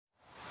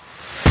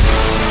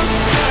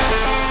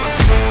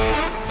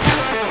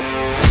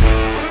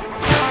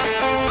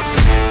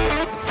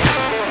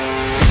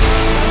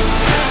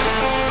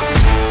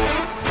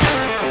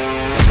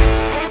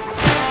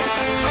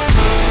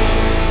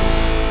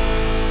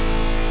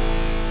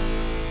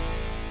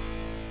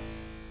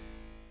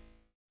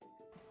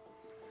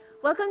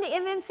Welcome to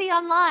MMC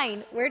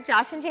Online. We're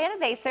Josh and Jana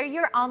Baser,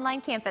 your online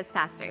campus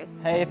pastors.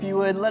 Hey, if you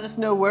would, let us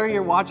know where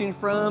you're watching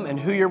from and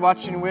who you're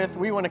watching with.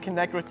 We want to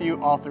connect with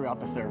you all throughout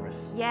the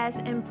service. Yes,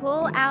 and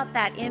pull out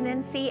that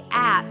MMC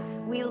app.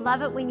 We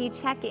love it when you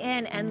check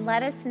in and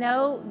let us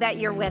know that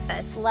you're with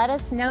us. Let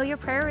us know your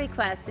prayer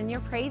requests and your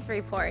praise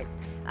reports.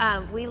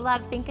 We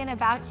love thinking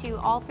about you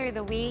all through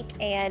the week,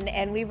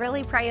 and we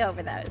really pray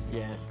over those.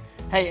 Yes.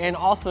 Hey, and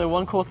also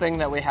one cool thing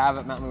that we have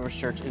at Mountain Movers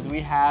Church is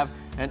we have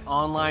an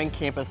online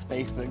campus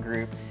Facebook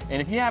group.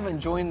 And if you haven't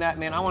joined that,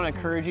 man, I want to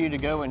encourage you to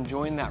go and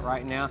join that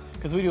right now,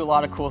 because we do a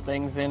lot of cool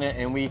things in it,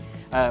 and we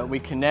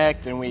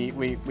connect, and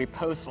we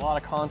post a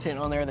lot of content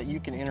on there that you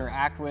can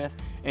interact with,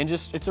 and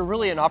just it's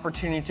really an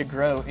opportunity to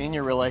grow in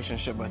your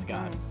relationship with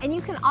God. And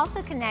you can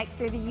also connect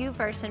through the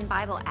YouVersion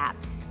Bible app.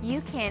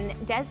 You can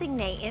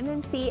designate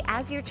MMC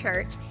as your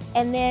church,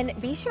 and then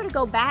be sure to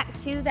go back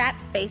to that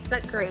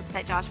Facebook group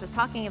that Josh was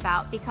talking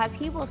about, because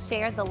he will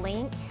share the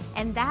link,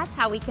 and that's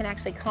how we can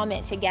actually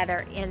comment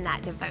together in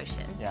that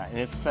devotion. Yeah, and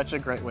it's such a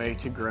great way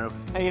to grow.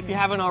 Hey, if you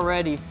haven't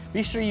already,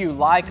 be sure you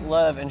like,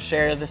 love, and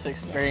share this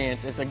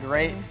experience. It's a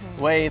great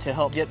way to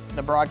help get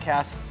the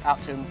broadcast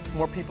out to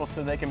more people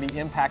so they can be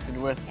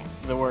impacted with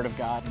the Word of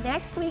God.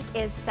 Next week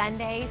is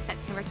Sunday,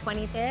 September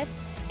 25th.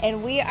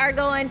 And we are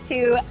going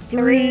to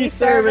 3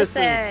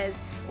 services.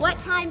 What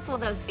times will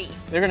those be?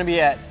 They're going to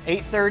be at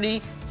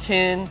 8:30,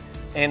 10,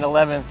 and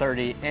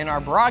 11:30. And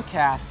our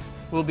broadcast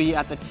will be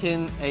at the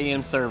 10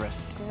 a.m.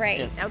 service. Great.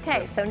 Yes.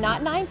 Okay, so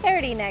not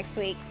 9:30 next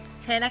week,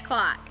 10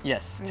 o'clock.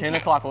 Yes, 10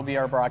 o'clock will be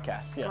our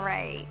broadcast. Yes.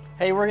 Great.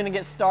 Hey, we're going to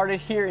get started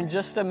here in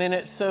just a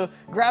minute. So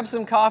grab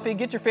some coffee,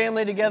 get your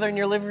family together in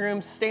your living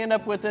room, stand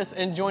up with us,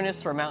 and join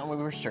us for Mountain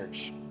Movers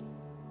Church.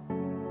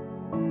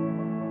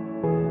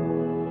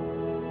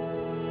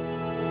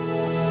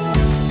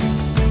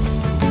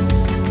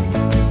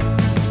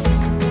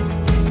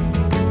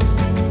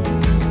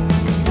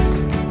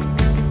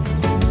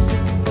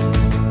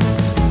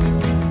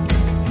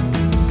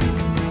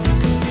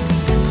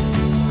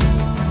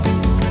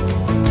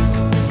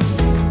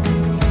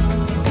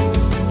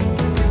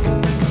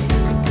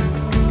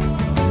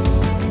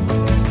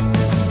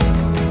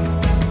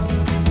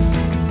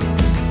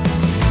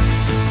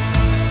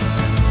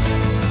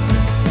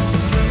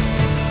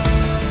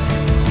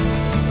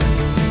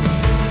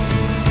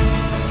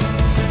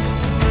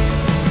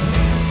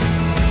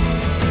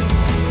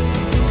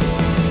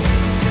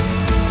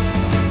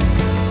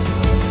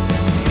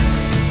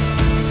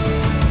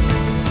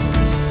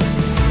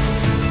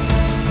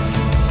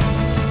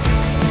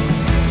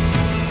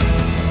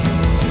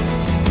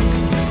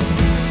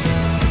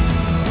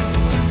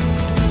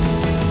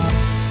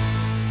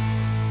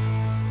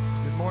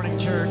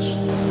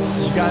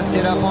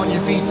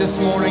 This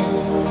morning,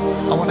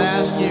 I want to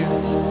ask you,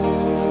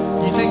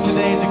 you think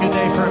today is a good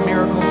day for a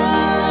miracle?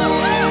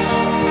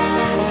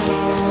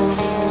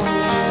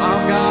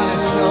 Our God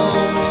is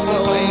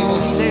so able.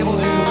 He's able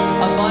to do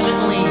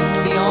abundantly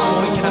beyond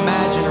what we can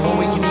imagine or what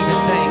we can even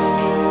think.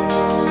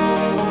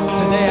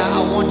 Today,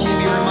 I want you to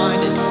be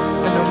reminded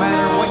that no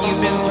matter what you've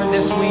been through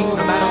this week,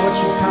 no matter what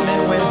you've come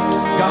in with,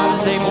 God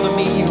is able to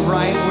meet you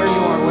right where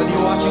you are, whether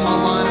you're watching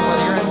online or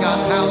whether you're in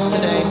God's house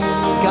today.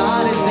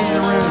 God is in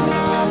the room.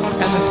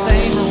 And the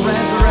same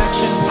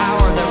resurrection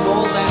power that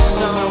rolled that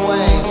stone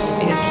away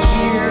is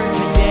here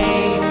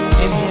today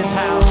in His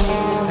house.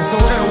 And so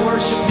we're going to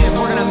worship Him.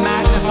 We're going to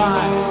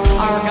magnify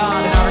our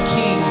God and our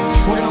King.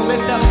 We're going to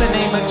lift up the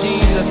name of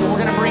Jesus, and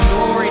we're going to bring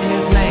glory to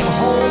His name.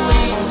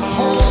 Holy,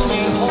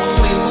 holy,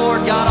 holy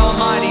Lord God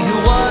Almighty, who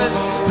was,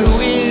 who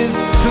is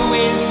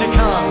to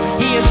come.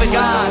 He is the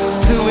God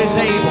who is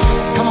able.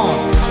 Come on.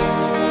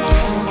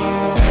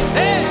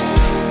 Hey!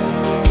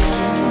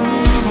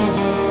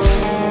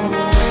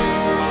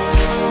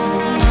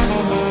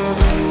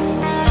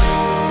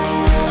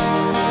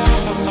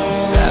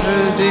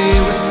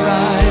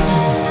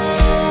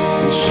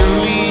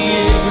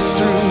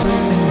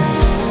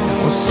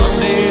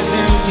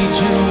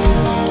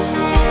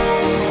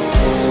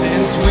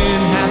 Since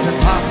when has it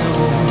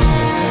possible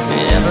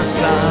ever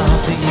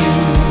stopped to you?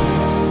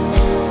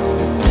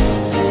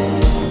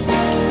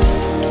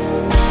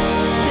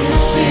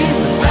 This is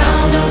the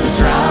sound of the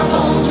dry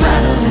bones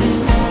rattling.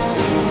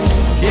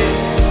 Yeah.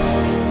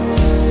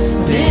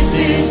 This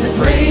is the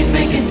praise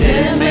making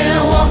dead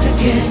men walk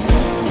again.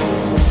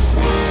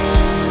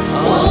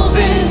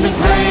 Open the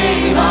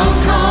grave, I'm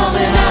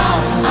coming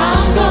out.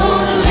 I'm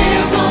gonna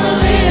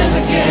live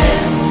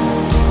again.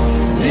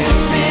 This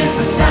is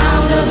the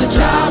sound of the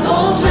dry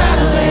bones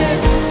rattling.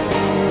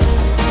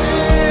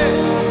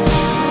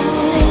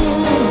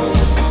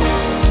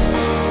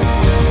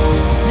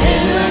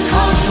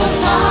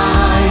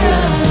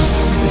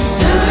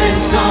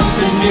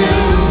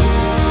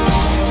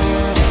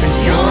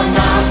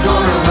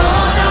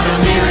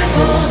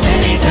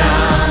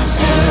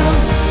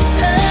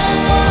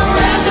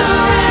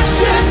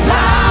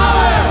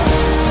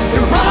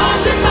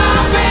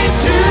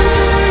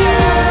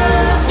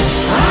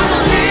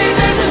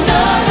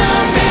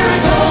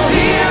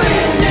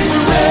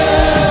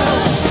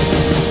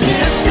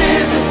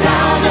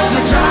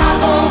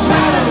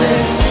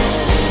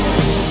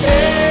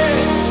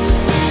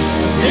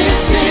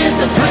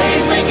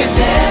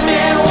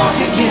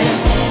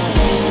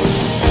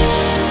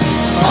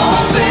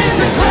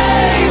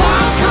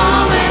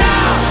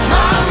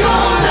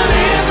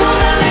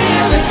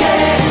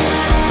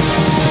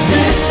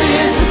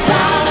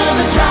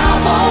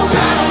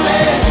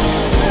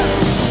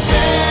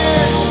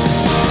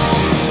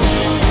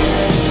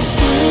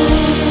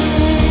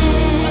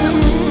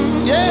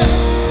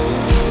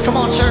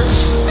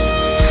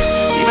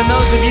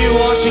 those of you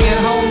watching at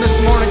home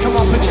this morning, come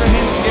on, put your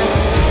hands together.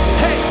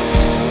 Hey!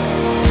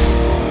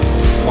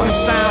 One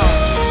sound,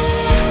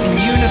 in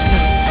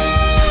unison,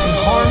 in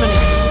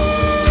harmony.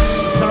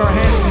 So put our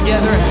hands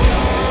together and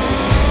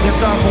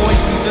lift our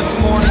voices this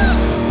morning.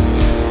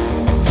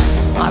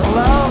 I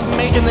love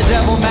making the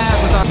devil mad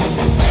with our...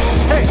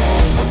 Hey!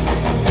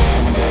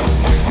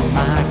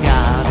 My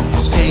God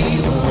is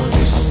able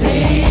to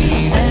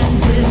save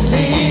and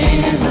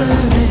deliver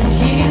and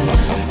heal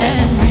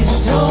and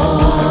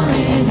restore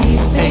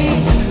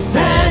anything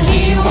that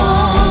He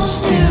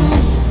wants to.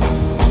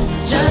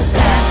 Just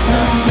ask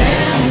the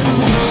man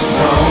who's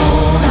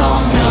thrown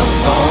on the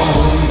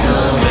bones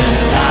of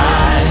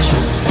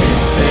Elijah if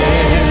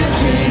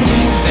there's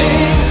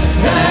anything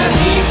that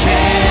He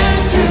can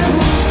do.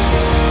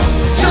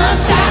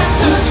 Just ask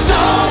the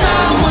stone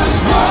that was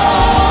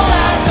rolled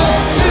at the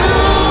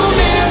tomb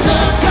in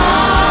the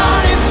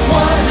garden.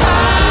 What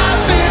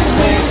happens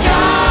when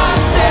God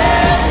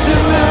says to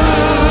move?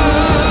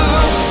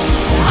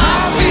 I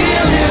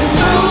feel Him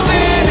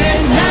moving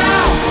it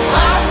now.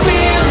 I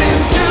feel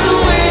Him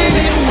doing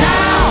it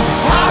now.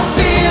 I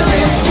feel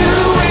Him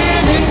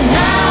doing it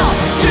now.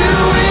 Do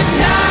it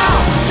now.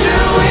 Do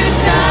it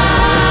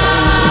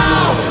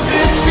now.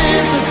 This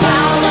is the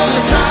sound of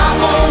the dry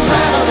bones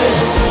rattling.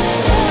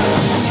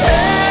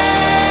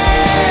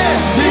 Yeah,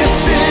 this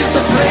is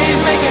the praise,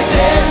 make a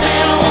dead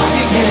man walk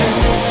again.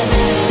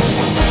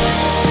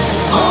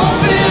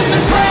 Open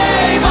the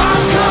grave,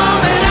 I'm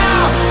coming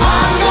out.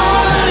 I'm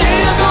gonna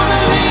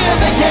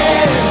live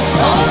again.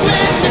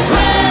 Open the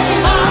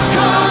grave, I'm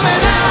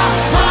coming out.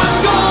 I'm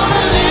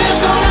gonna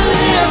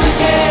live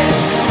again.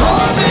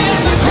 Open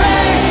the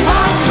grave,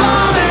 I'm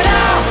coming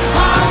out.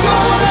 I'm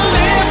gonna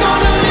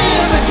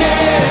live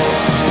again.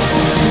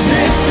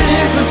 This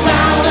is the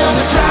sound of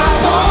the dry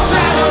bones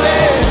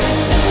rattling.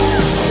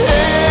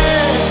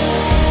 Yeah.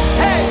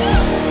 Hey.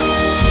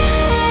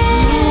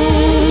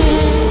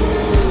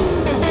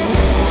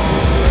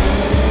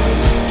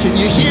 Can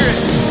you hear it?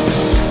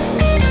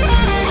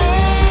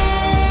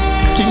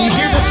 Can you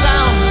hear the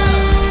sound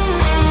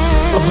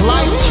of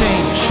life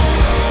change?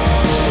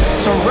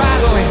 It's a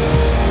rattling.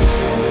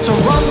 It's a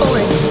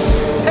rumbling.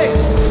 Hey.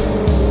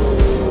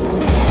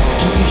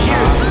 Can you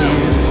hear it? I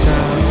hear the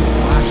sound.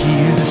 I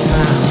hear the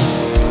sound.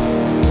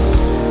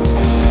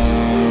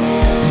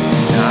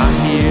 I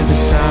hear the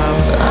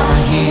sound. I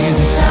hear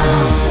the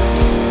sound.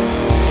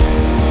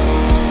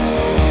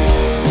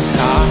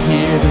 I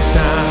hear the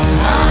sound.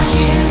 I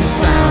hear the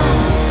sound.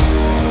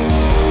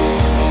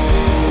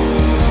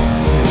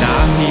 And I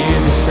hear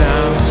the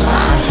sound. I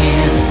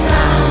hear the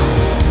sound.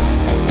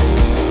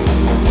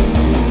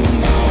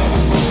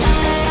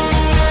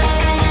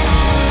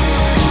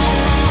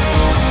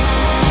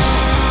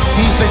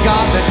 He's the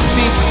God that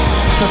speaks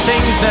to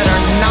things that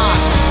are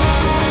not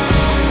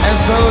as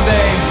though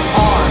they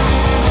are.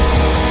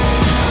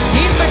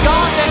 He's the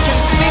God that can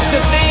speak to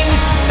things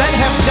that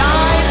have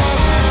died,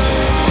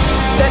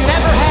 that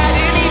never had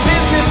any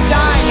business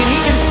dying, and He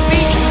can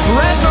speak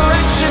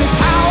resurrection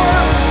power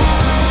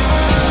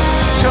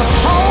to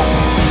hope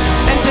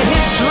and to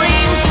His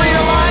dreams for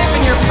your life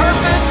and your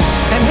purpose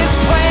and His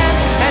plans,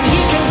 and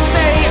He can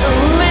say,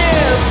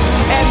 live,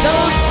 and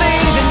those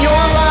things in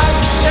your life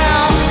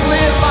shall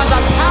live by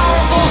the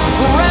powerful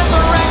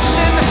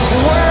resurrection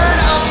word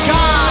of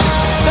God.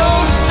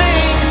 Those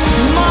things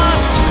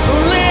must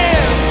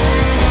live.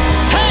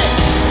 Hey!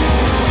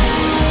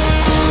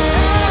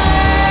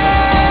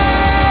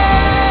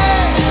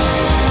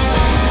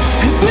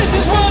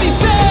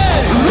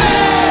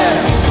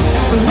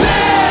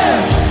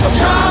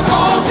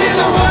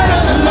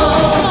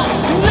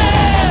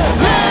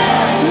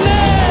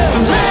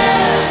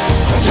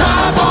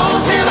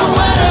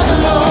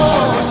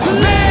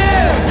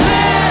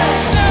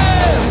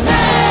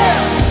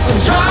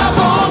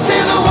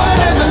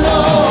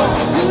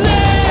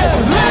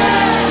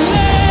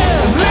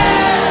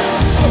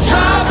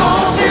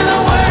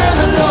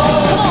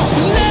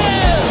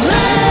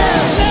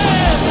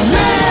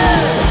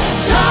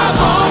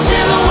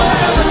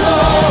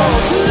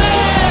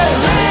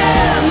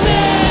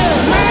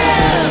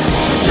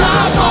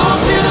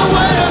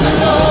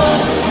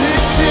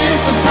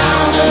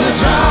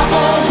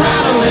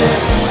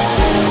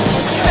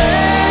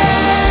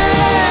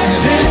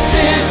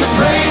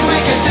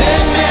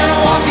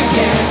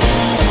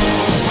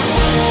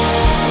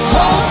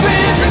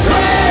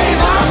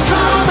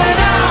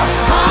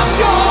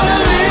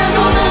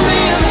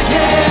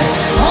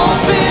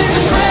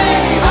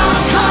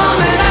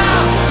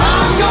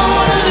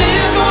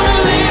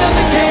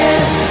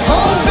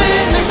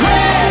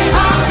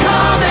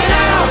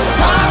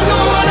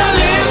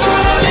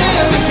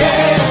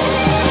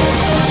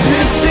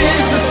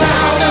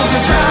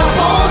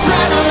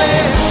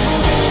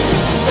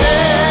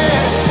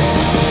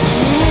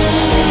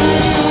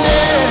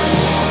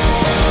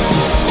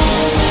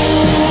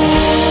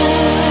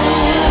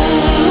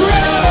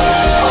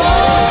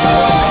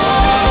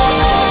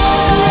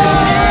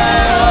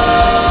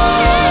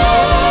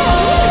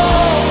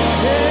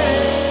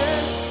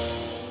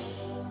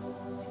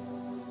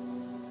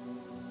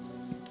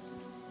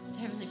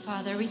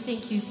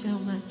 thank you so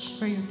much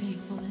for your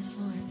faithfulness,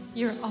 Lord.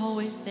 You're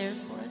always there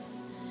for us.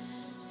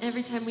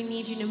 Every time we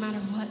need you, no matter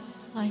what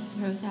life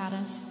throws at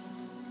us,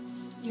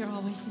 you're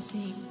always the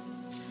same.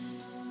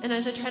 And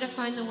as I try to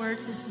find the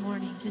words this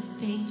morning to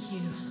thank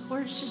you,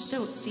 words just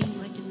don't seem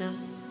like enough.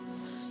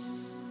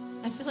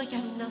 I feel like I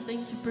have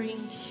nothing to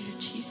bring to you,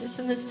 Jesus.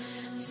 And this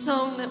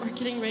song that we're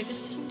getting ready to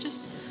sing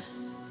just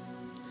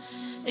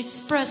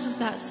expresses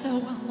that so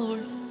well,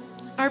 Lord.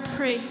 Our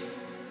praise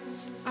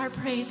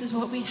is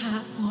what we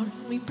have, Lord.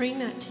 We bring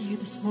that to you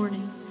this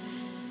morning.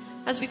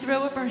 As we throw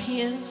up our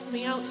hands,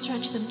 we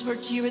outstretch them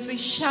towards you, as we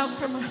shout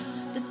from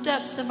the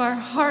depths of our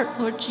heart,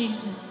 Lord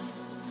Jesus.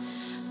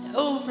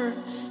 Over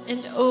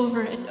and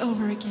over and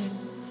over again,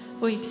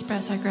 we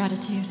express our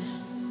gratitude.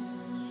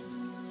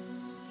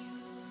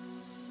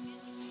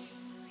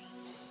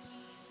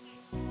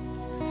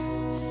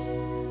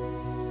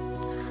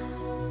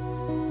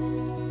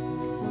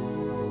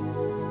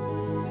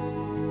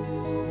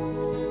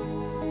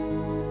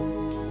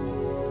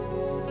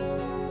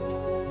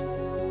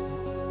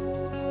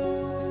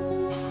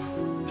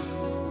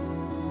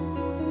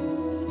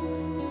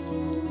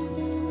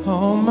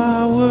 All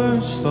my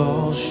words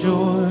fall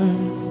short.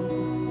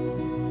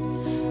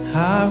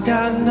 I've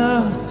got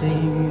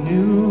nothing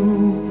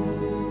new.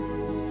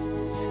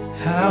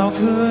 How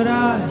could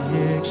I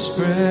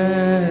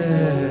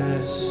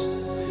express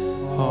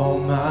all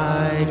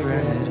my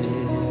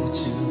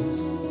gratitude?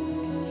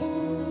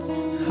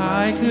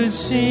 I could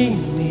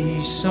sing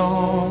these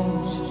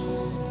songs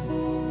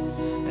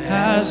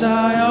as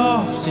I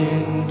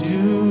often do.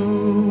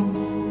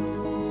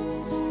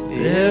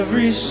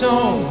 Every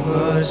song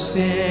must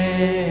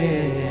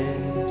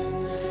end,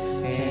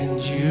 and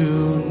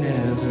you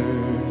never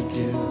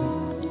do.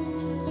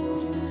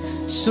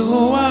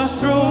 So I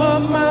throw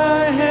up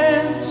my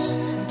hands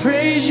and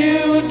praise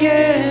you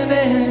again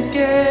and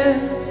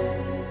again,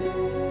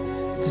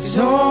 'cause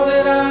all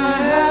that I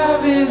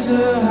have is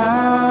a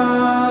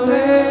hallelujah,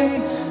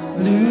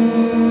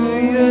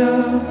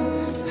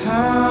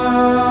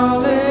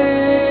 hallelujah.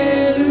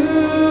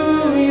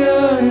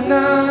 And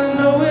I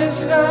know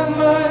it's not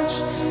much,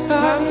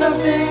 I've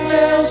nothing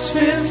else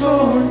fit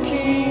for a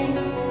king,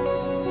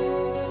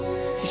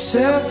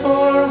 except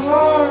for a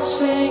heart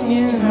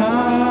singing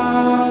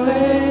hallelujah,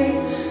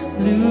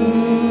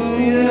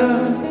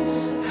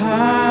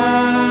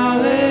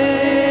 hallelujah.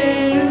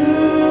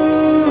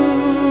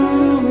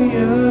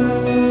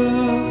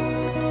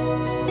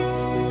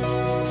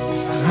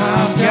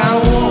 I've got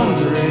one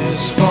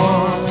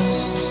response,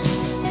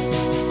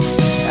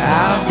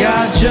 I've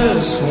got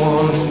just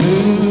one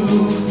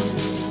move.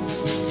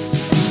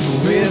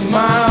 With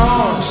my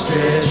arms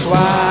stretched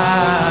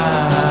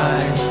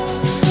wide,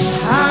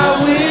 I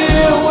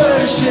will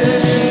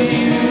worship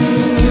you.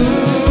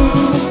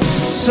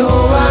 So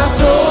I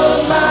throw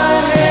up my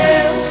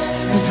hands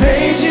and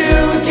praise you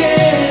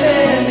again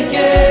and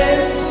again,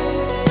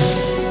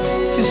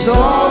 'cause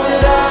all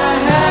that I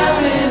have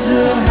is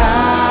a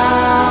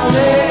hallelujah,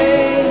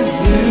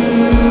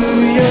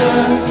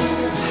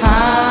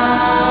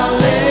 hallelujah.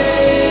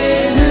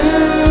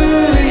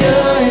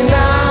 And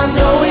I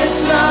know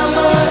it's not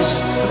much,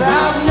 but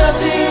I've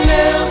nothing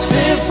else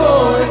fit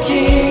for a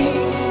king,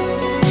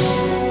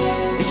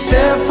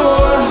 except for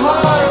a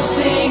heart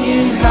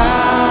singing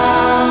hallelujah,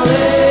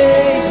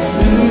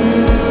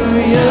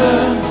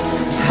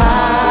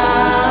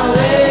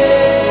 hallelujah.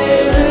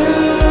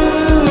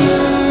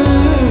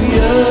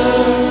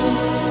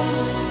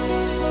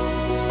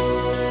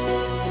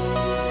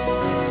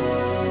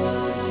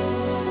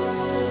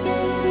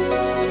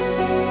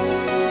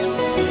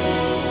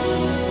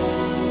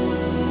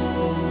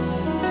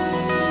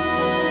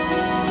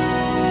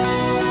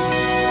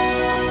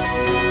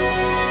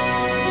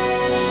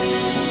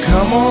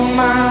 Come on,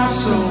 my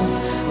soul,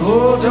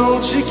 oh,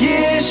 don't you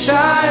get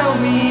shy on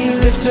me.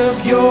 Lift up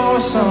your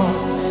song,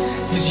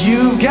 'cause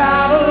you've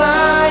got a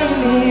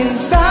lion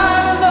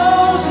inside of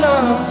those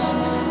lungs.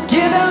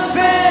 Get up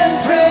and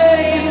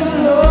praise the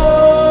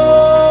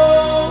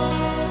Lord.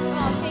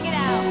 Come on, sing it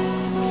out.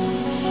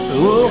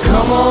 Oh,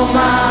 come on,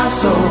 my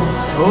soul,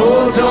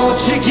 oh, don't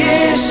you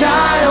get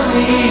shy on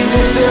me.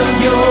 Lift up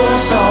your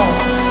song,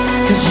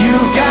 'cause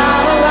you've got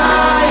a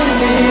lion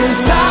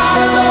inside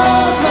of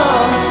those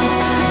lungs.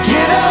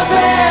 Get up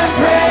and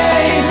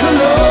praise the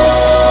Lord.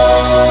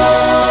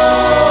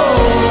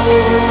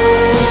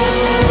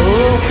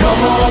 Oh,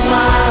 come on,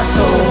 my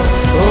soul,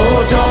 oh,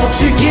 don't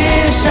you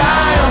get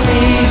shy on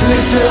me.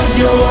 Lift up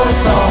your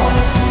song,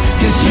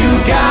 'cause you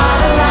got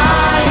a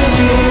lion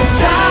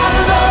inside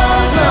of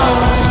those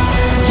lungs.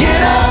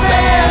 Get up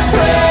and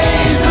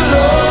praise the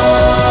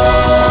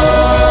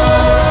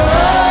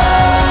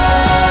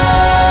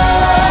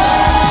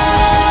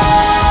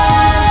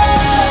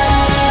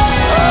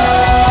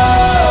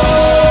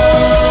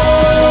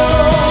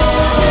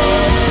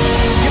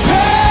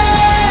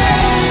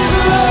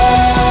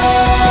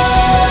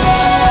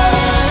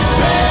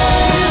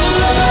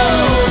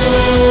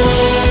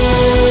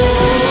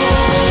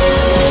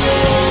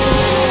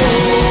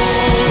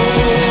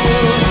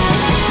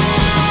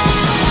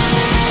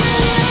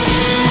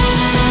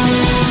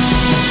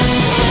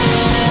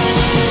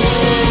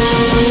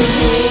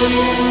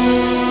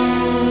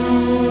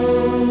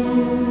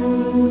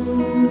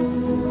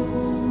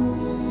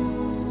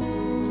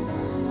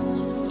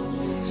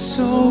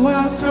So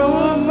I throw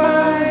up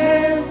my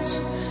hands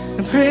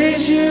and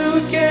praise you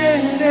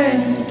again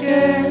and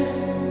again.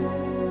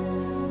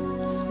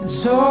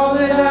 'Cause all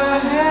that I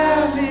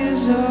have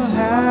is a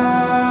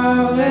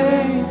hallelujah,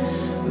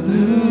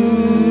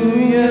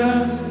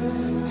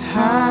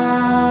 hallelujah.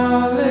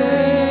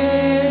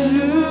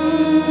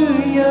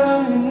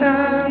 And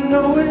I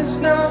know it's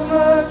not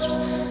much,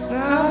 and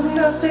I'm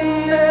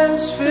nothing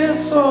that's fit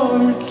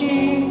for a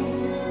king,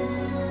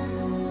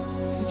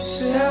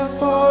 except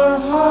for a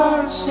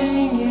heart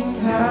singing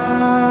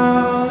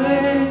hallelujah,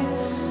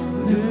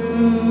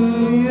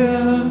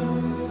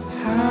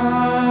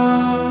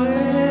 hallelujah.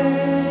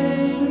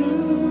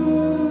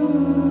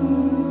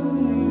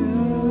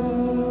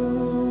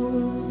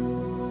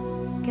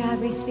 God,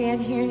 we stand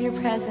here in your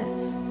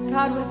presence,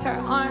 God, with our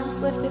arms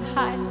lifted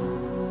high.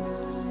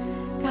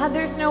 God,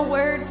 there's no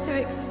words to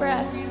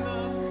express,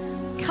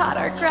 God,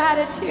 our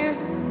gratitude.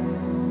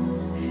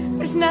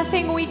 There's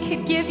nothing we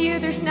could give you,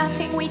 there's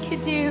nothing we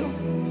could do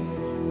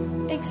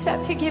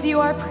except to give you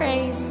our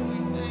praise,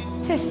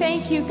 to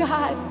thank you,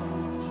 God,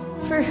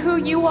 for who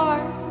you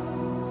are.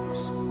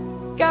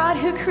 God,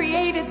 who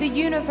created the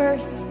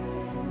universe,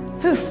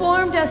 who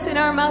formed us in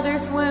our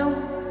mother's womb,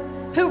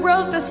 who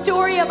wrote the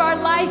story of our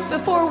life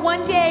before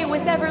one day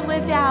was ever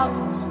lived out,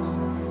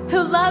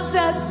 who loves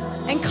us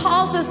and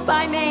calls us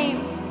by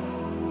name.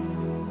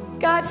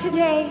 God,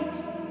 today,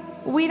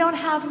 we don't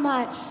have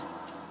much,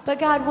 but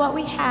God, what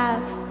we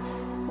have,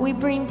 we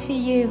bring to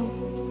you.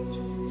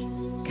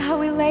 God,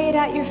 we lay it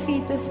at your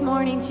feet this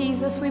morning,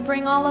 Jesus. We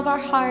bring all of our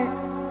heart,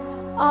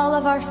 all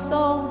of our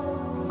soul,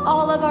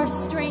 all of our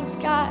strength,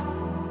 God.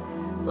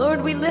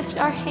 Lord, we lift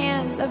our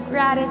hands of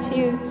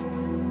gratitude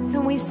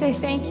and we say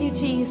thank you,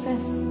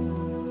 Jesus.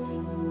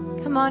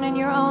 Come on, in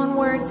your own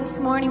words this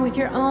morning with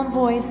your own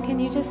voice, can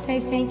you just say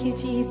thank you,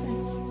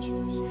 Jesus?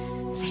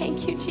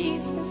 Thank you,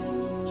 Jesus.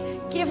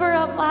 Giver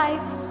of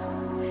life,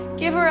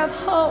 giver of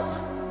hope.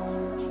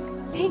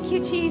 Thank you,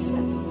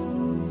 Jesus.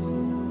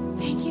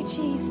 Thank you,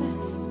 Jesus.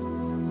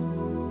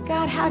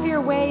 God, have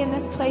your way in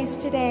this place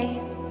today.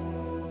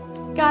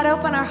 God,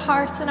 open our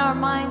hearts and our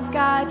minds,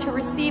 God, to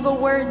receive a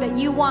word that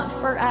you want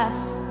for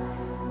us.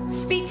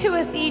 Speak to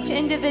us each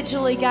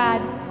individually,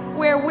 God,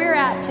 where we're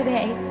at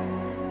today.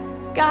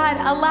 God,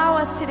 allow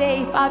us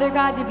today, Father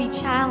God, to be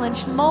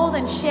challenged. Mold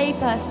and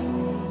shape us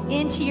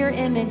into your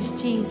image,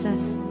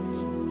 Jesus.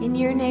 In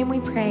your name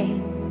we pray.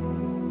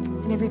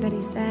 And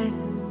everybody said,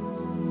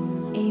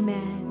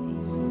 amen.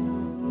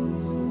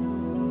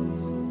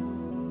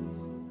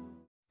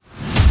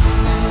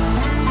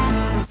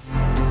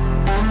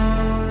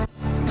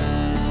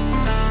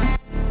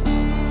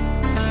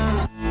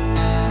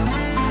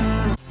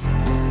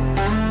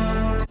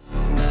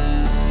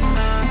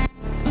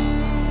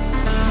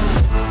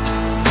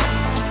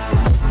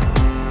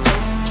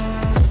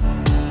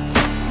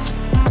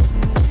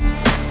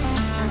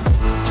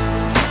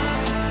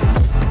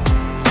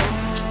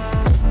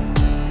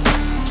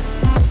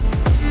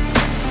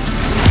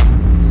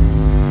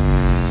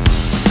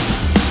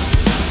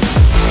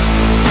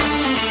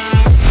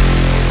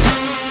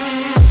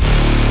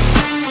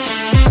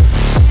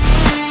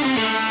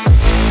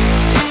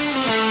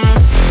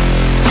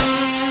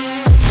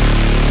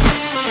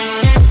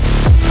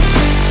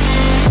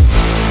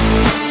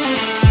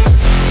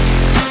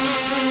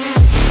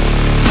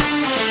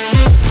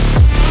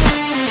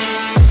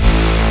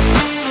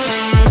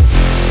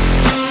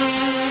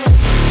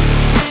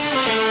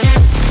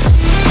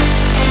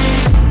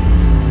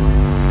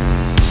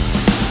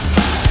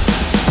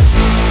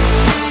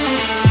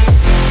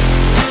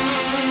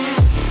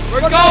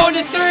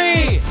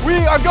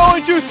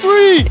 going to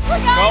three!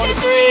 We're going to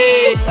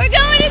three! We're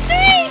going to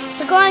three!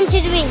 We're going to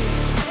three!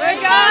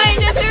 We're going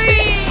to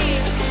three!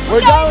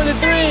 We're going to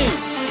three!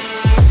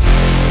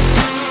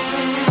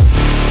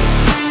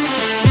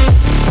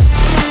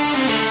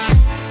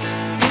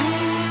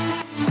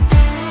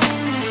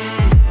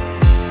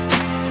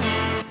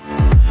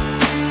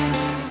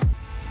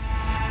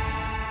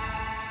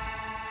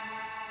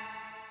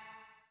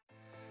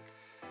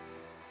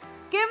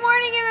 Good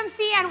morning, MMC,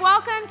 and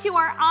welcome to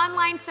our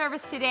online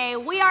service today.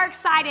 We are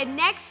excited.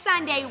 Next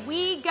Sunday,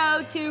 we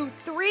go to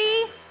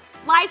 3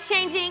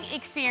 life-changing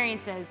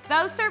experiences.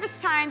 Those service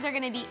times are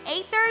going to be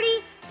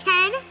 8:30,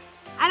 10,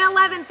 and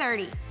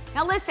 11:30.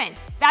 Now listen,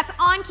 that's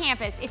on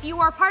campus. If you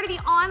are part of the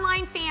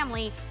online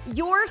family,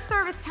 your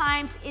service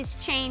times is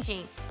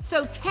changing.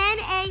 So 10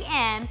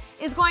 a.m.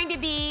 is going to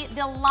be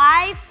the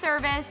live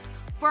service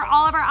for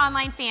all of our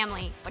online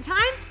family. What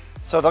time?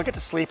 So they'll get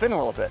to sleep in a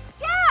little bit.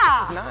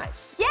 Yeah.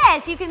 Nice.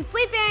 Yes, you can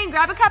sleep in,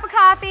 grab a cup of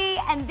coffee,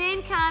 and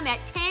then come at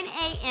 10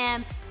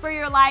 a.m. for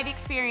your live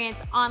experience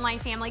online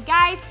family.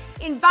 Guys,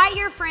 invite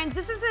your friends.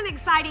 This is an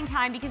exciting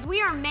time because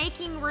we are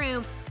making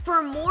room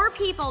for more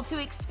people to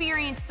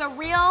experience the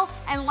real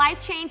and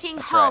life-changing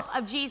hope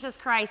of Jesus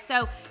Christ.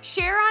 So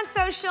share on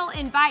social,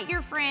 invite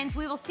your friends.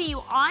 We will see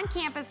you on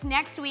campus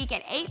next week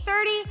at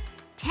 8:30,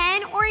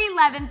 10 or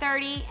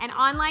 11:30, and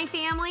online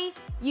family,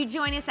 you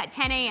join us at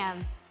 10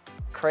 a.m.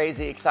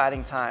 crazy,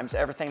 exciting times.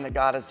 Everything that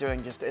God is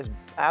doing just is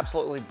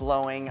absolutely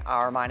blowing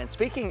our mind. And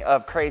speaking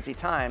of crazy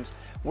times,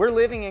 we're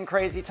living in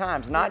crazy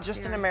times, not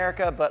just in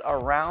America, but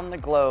around the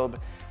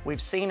globe.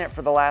 We've seen it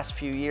for the last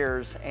few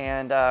years,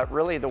 and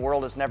really the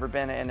world has never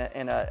been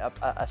in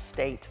a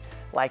state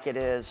like it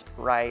is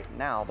right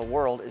now. The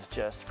world is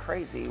just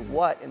crazy.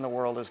 What in the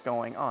world is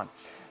going on?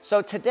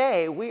 So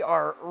today we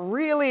are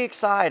really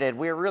excited.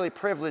 We are really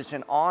privileged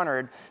and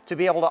honored to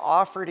be able to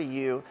offer to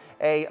you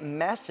a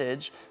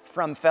message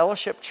from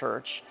Fellowship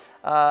Church,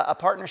 a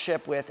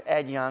partnership with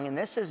Ed Young. And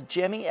this is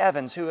Jimmy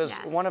Evans, who is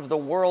one of the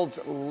world's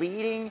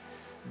leading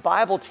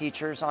Bible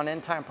teachers on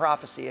end time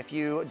prophecy. If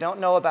you don't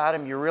know about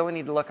him, you really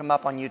need to look him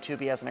up on YouTube.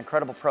 He has an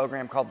incredible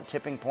program called The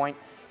Tipping Point.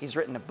 He's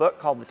written a book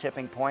called The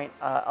Tipping Point,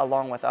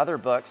 along with other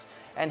books.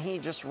 And he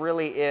just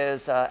really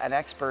is an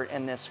expert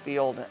in this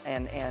field,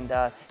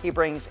 and he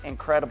brings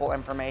incredible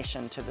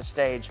information to the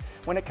stage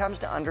when it comes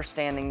to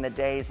understanding the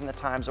days and the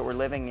times that we're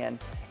living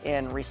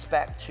in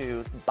respect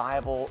to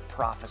Bible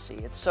prophecy.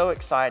 It's so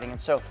exciting.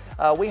 And so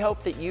we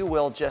hope that you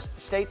will just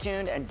stay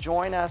tuned and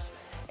join us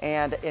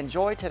and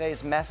enjoy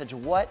today's message,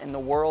 What in the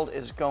World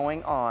is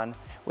Going On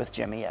with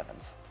Jimmy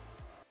Evans.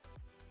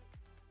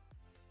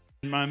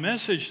 My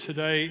message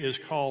today is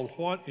called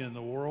What in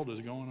the World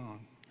is Going On?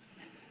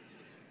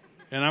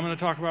 And I'm going to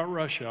talk about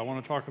Russia. I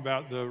want to talk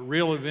about the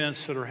real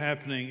events that are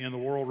happening in the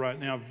world right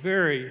now.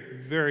 Very,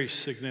 very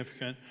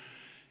significant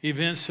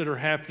events that are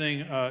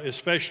happening,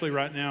 especially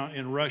right now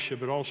in Russia,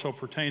 but also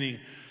pertaining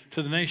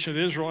to the nation of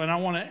Israel. And I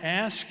want to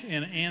ask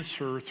and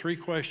answer 3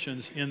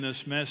 questions in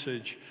this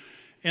message.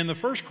 And the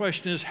first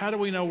question is, how do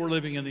we know we're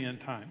living in the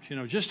end times? You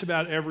know, just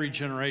about every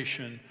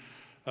generation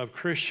of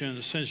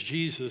Christians since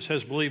Jesus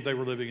has believed they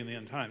were living in the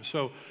end times.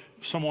 So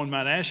someone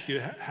might ask you,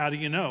 how do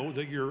you know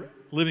that you're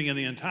living in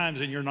the end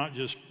times and you're not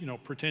just,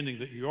 pretending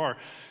that you are?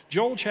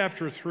 Joel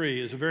chapter 3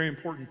 is a very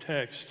important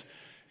text.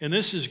 And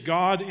this is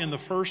God in the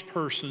first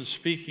person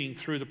speaking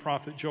through the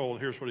prophet Joel.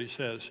 Here's what he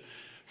says.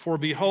 For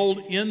behold,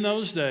 in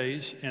those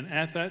days and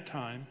at that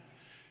time,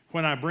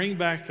 when I bring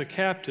back the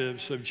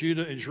captives of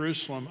Judah and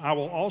Jerusalem, I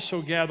will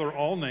also gather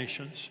all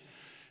nations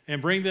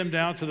and bring them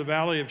down to the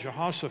valley of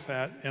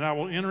Jehoshaphat, and I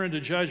will enter into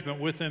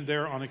judgment with them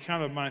there on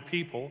account of my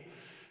people,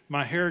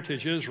 my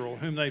heritage Israel,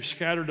 whom they've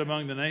scattered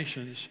among the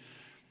nations.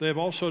 They have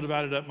also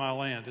divided up my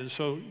land. And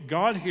so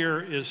God here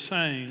is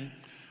saying,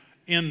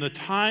 in the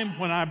time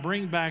when I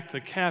bring back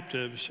the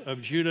captives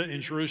of Judah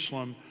and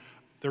Jerusalem,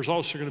 there's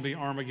also going to be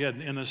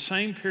Armageddon. In the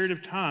same period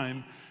of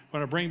time,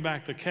 when I bring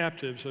back the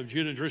captives of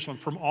Judah and Jerusalem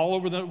from all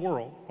over the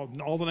world,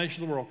 all the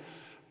nations of the world,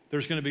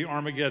 there's going to be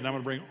Armageddon. I'm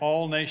going to bring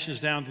all nations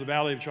down to the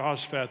valley of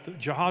Jehoshaphat.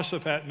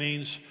 Jehoshaphat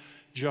means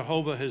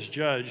Jehovah has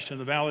judged, and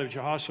the valley of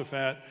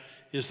Jehoshaphat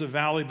is the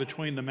valley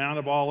between the Mount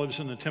of Olives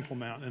and the Temple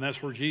Mount. And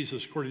that's where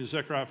Jesus, according to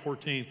Zechariah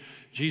 14,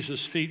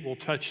 Jesus' feet will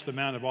touch the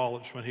Mount of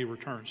Olives when he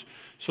returns.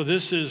 So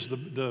this is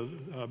the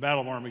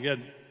Battle of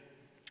Armageddon.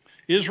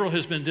 Israel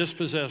has been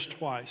dispossessed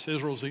twice.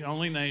 Israel is the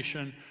only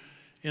nation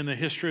in the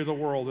history of the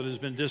world that has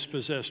been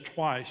dispossessed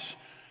twice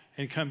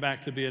and come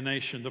back to be a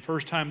nation. The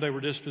first time they were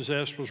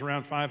dispossessed was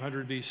around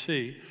 500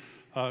 BC.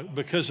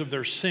 Because of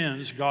their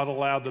sins, God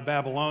allowed the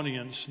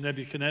Babylonians,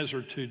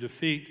 Nebuchadnezzar, to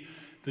defeat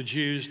the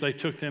Jews. They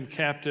took them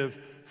captive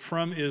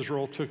from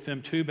Israel, took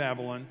them to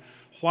Babylon.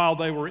 While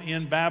they were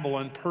in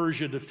Babylon,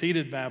 Persia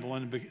defeated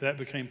Babylon. That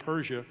became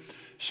Persia.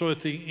 So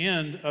at the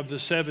end of the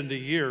 70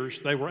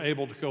 years, they were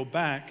able to go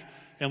back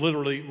and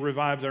literally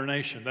revive their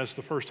nation. That's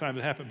the first time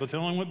it happened. But they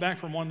only went back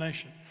from one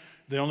nation.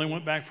 They only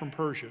went back from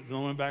Persia. They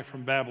only went back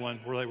from Babylon,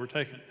 where they were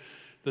taken.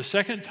 The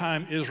second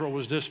time Israel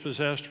was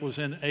dispossessed was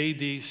in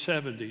AD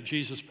 70.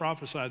 Jesus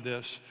prophesied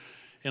this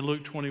in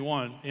Luke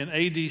 21. In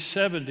AD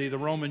 70, the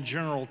Roman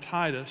general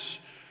Titus,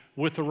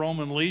 with the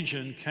Roman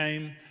legion,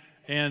 came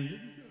and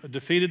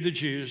defeated the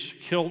Jews,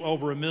 killed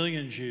over 1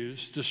 million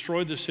Jews,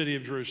 destroyed the city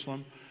of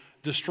Jerusalem,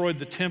 destroyed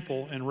the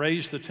temple and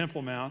razed the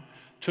Temple Mount,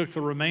 took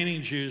the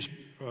remaining Jews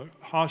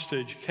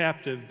hostage,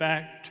 captive,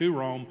 back to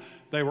Rome.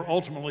 They were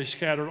ultimately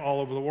scattered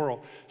all over the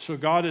world. So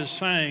God is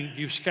saying,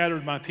 you've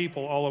scattered my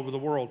people all over the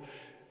world,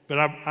 but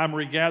I'm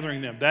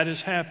regathering them. That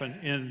has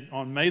happened.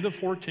 On May the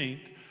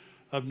 14th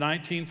of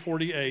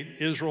 1948,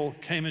 Israel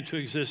came into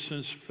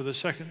existence for the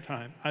second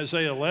time.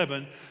 Isaiah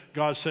 11,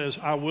 God says,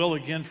 I will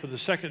again for the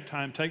second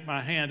time take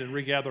my hand and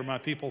regather my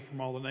people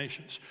from all the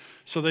nations.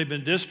 So they've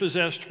been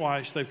dispossessed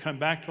twice. They've come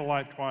back to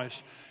life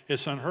twice.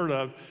 It's unheard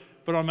of.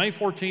 But on May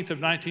 14th of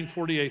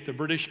 1948, the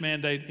British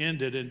mandate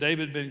ended, and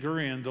David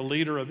Ben-Gurion, the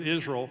leader of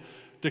Israel,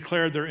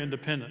 declared their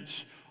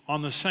independence.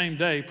 On the same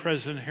day,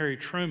 President Harry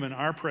Truman,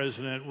 our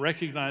president,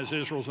 recognized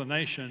Israel as a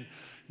nation.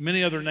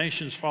 Many other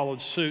nations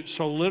followed suit.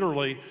 So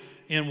literally,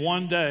 in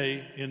one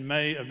day, in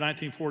May of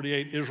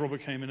 1948, Israel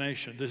became a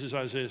nation. This is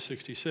Isaiah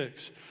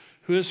 66.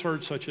 Who has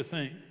heard such a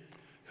thing?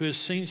 Who has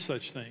seen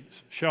such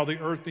things? Shall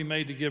the earth be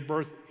made to give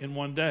birth in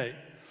one day?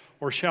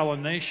 Or shall a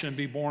nation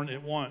be born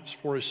at once?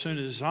 For as soon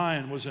as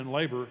Zion was in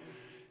labor,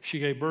 she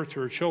gave birth to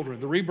her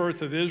children. The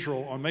rebirth of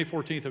Israel on May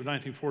 14th of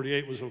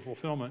 1948 was a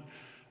fulfillment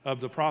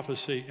of the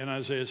prophecy in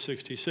Isaiah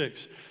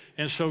 66.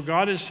 And so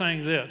God is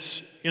saying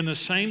this, in the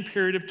same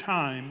period of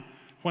time,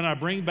 when I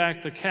bring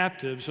back the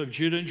captives of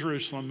Judah and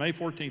Jerusalem, May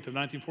 14th of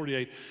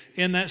 1948,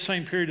 in that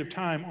same period of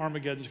time,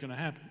 Armageddon is going to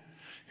happen.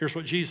 Here's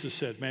what Jesus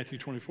said, Matthew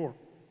 24.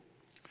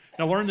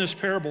 Now learn this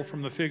parable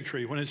from the fig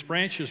tree. When its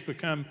branches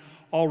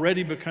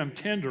already become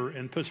tender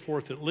and puts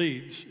forth its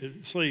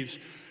leaves,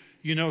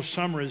 you know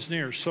summer is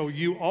near. So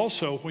you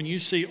also, when you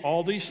see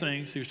all these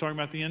things, he was talking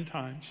about the end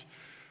times,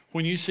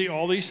 when you see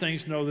all these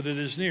things, know that it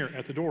is near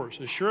at the doors.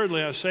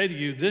 Assuredly, I say to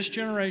you, this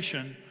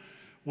generation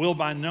will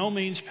by no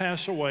means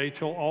pass away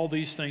till all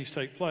these things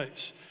take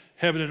place.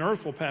 Heaven and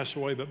earth will pass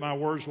away, but my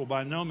words will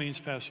by no means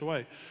pass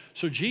away.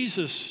 So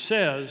Jesus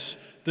says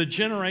the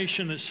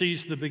generation that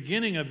sees the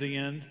beginning of the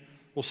end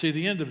will see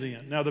the end of the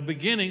end. Now the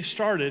beginning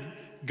started,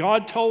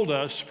 God told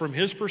us from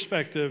his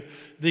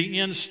perspective, the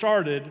end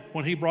started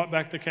when he brought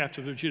back the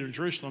captives of Judah and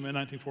Jerusalem in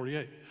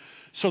 1948.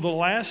 So the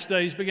last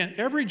days began.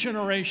 Every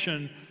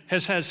generation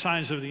has had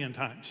signs of the end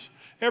times.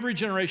 Every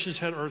generation has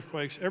had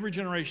earthquakes. Every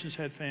generation has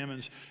had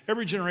famines.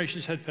 Every generation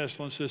has had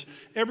pestilences.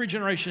 Every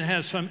generation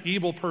has some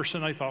evil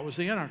person they thought was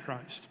the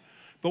Antichrist.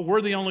 But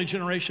we're the only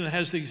generation that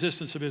has the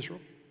existence of Israel.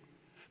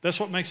 That's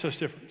what makes us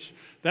different.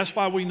 That's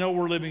why we know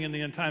we're living in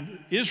the end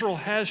time. Israel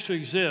has to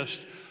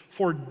exist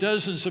for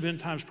dozens of end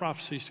times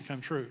prophecies to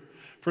come true.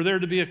 For there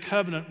to be a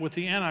covenant with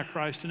the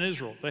Antichrist in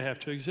Israel, they have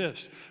to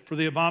exist. For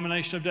the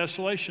abomination of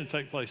desolation to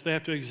take place, they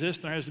have to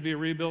exist, and there has to be a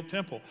rebuilt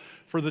temple.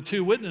 For the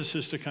two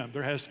witnesses to come,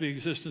 there has to be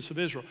existence of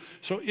Israel.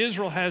 So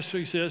Israel has to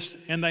exist,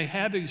 and they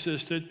have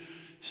existed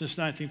since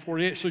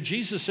 1948. So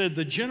Jesus said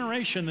the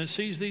generation that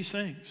sees these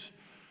things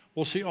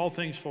will see all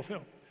things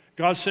fulfilled.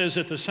 God says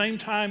at the same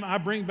time I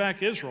bring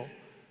back Israel,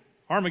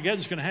 Armageddon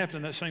is going to happen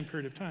in that same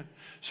period of time.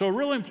 So a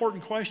really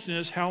important question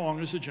is, how long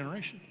is the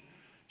generation?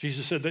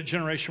 Jesus said that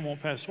generation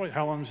won't pass away.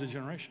 How long is the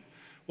generation?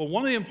 Well,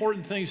 one of the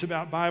important things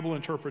about Bible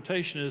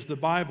interpretation is the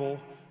Bible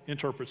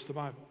interprets the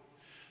Bible.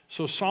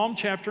 So Psalm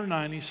chapter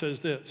 90 says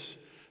this,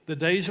 the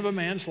days of a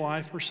man's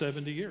life are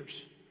 70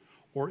 years,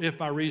 or if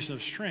by reason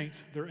of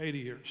strength, they're 80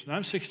 years. And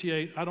I'm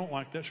 68, I don't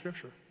like that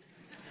scripture.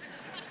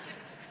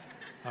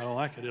 I don't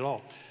like it at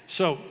all.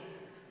 So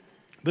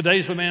the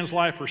days of a man's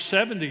life are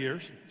 70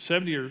 years,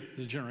 70 years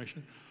is a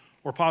generation,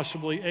 or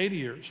possibly 80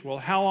 years. Well,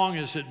 how long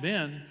has it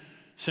been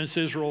since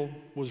Israel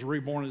was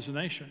reborn as a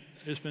nation?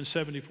 It's been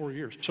 74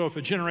 year. So if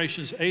a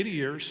generation is 80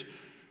 years,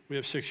 we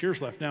have 6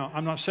 years left. Now,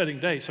 I'm not setting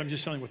dates. I'm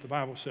just telling you what the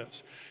Bible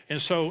says.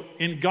 And so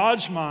in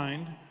God's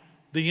mind,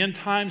 the end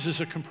times is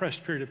a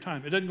compressed period of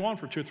time. It doesn't go on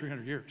for 200 or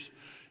 300 years.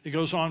 It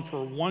goes on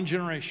for one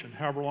generation,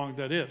 however long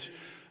that is.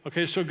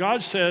 Okay, so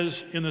God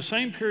says, in the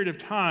same period of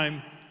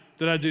time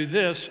that I do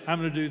this, I'm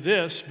going to do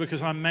this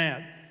because I'm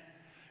mad.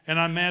 And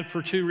I'm mad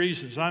for two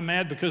reasons. I'm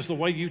mad because of the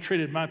way you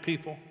treated my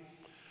people,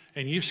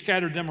 and you've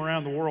scattered them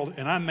around the world,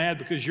 and I'm mad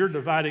because you're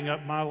dividing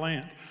up my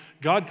land.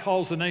 God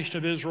calls the nation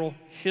of Israel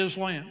his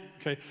land.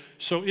 Okay,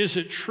 so is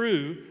it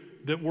true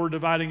that we're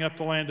dividing up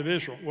the land of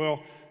Israel?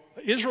 Well,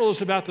 Israel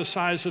is about the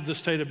size of the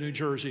state of New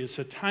Jersey. It's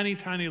a tiny,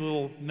 tiny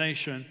little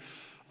nation.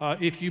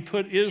 If you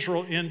put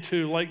Israel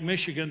into Lake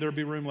Michigan, there'd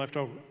be room left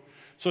over.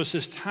 So it's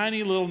this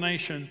tiny little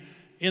nation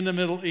in the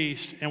Middle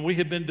East, and we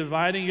have been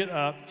dividing it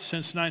up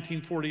since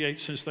 1948,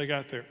 since they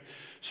got there.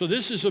 So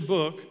this is a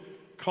book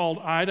called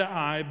Eye to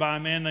Eye by a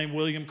man named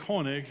William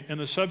Koenig, and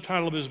the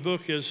subtitle of his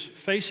book is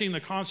Facing the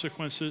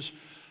Consequences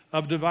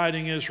of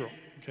Dividing Israel.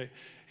 Okay.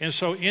 And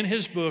so in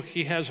his book,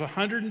 he has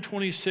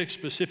 126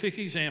 specific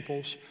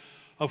examples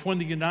of when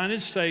the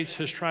United States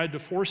has tried to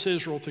force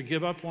Israel to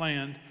give up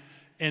land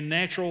and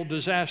natural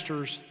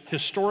disasters,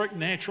 historic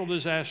natural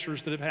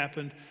disasters that have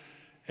happened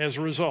as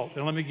a result.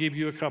 And let me give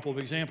you a couple of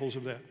examples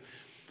of that.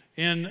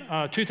 In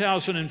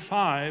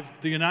 2005,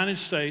 the United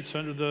States,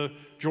 under the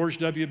George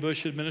W.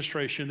 Bush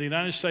administration, the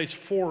United States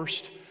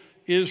forced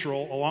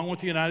Israel, along with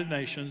the United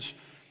Nations,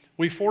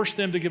 we forced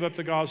them to give up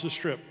the Gaza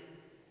Strip.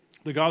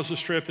 The Gaza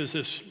Strip is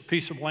this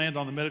piece of land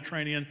on the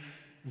Mediterranean,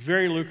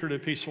 very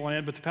lucrative piece of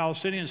land, but the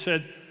Palestinians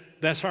said,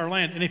 that's our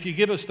land, and if you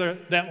give us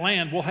that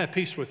land, we'll have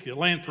peace with you,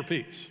 land for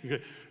peace.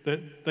 Okay?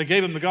 They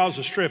gave them the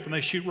Gaza Strip, and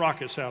they shoot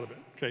rockets out of it.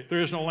 Okay?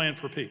 There is no land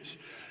for peace.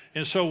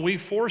 And so we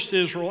forced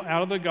Israel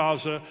out of the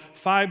Gaza.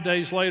 5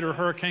 days later,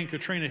 Hurricane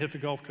Katrina hit the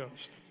Gulf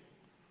Coast.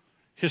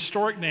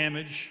 Historic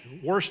damage,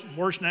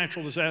 worst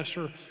natural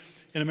disaster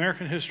in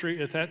American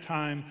history at that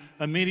time.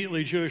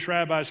 Immediately, Jewish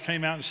rabbis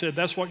came out and said,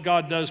 that's what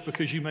God does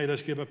because you made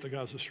us give up the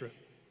Gaza Strip.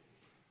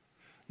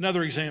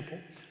 Another example.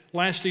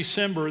 Last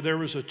December, there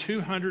was a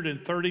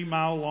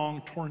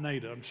 230-mile-long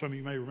tornado. Some of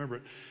you may remember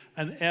it.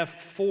 An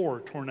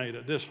F4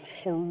 tornado, this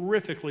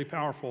horrifically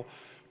powerful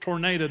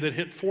tornado that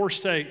hit 4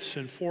 states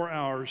in 4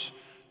 hours,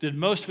 did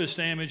most of its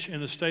damage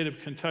in the state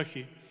of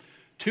Kentucky.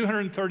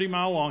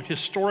 230-mile-long,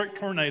 historic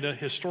tornado,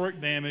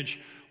 historic damage.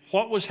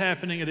 What was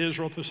happening at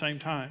Israel at the same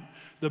time?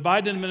 The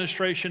Biden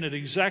administration at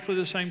exactly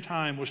the same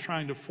time was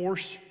trying to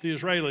force the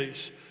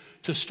Israelis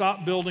to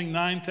stop building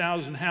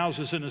 9,000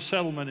 houses in a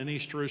settlement in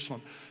East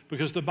Jerusalem,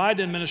 because the Biden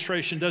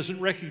administration doesn't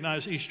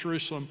recognize East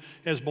Jerusalem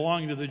as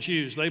belonging to the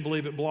Jews. They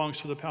believe it belongs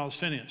to the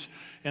Palestinians.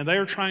 And they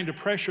are trying to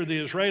pressure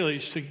the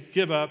Israelis to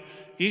give up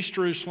East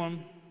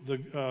Jerusalem,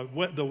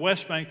 the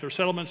West Bank, their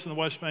settlements in the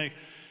West Bank,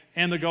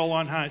 and the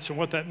Golan Heights. And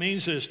what that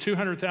means is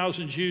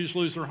 200,000 Jews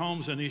lose their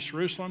homes in East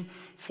Jerusalem,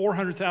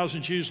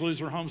 400,000 Jews lose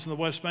their homes in the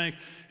West Bank,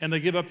 and they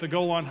give up the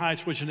Golan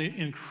Heights, which is an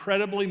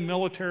incredibly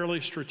militarily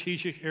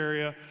strategic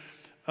area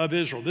of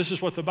Israel. This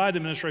is what the Biden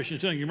administration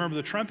is doing. You remember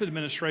the Trump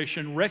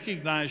administration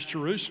recognized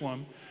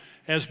Jerusalem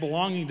as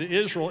belonging to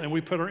Israel, and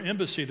we put our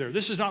embassy there.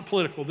 This is not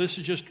political, this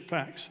is just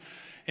facts.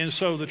 And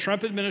so the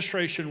Trump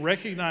administration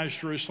recognized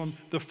Jerusalem,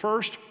 the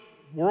first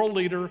world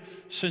leader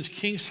since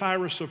King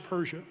Cyrus of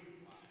Persia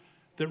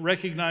that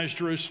recognized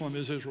Jerusalem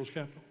as Israel's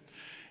capital.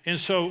 And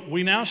so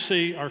we now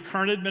see our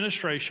current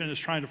administration is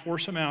trying to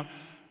force them out.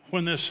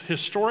 When this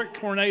historic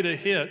tornado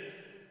hit,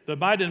 the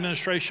Biden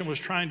administration was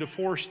trying to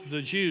force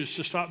the Jews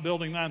to stop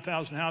building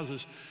 9,000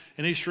 houses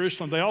in East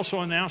Jerusalem. They also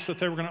announced that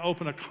they were going to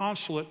open a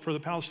consulate for the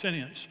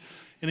Palestinians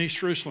in East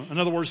Jerusalem. In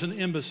other words, an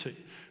embassy.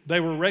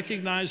 They were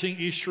recognizing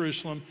East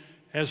Jerusalem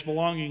as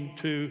belonging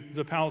to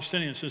the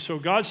Palestinians. And so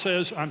God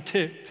says, I'm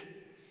ticked.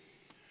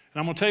 And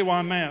I'm going to tell you why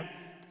I'm mad.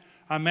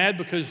 I'm mad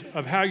because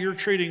of how you're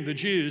treating the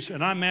Jews,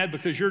 and I'm mad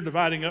because you're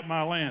dividing up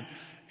my land.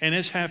 And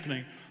it's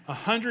happening.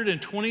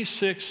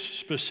 126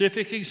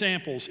 specific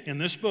examples in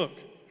this book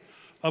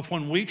of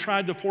when we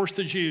tried to force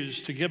the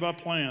Jews to give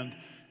up land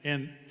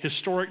and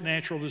historic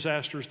natural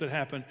disasters that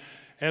happened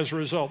as a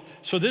result.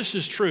 So this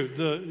is true.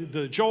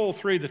 The Joel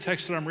 3, the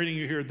text that I'm reading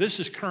you here, this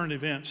is current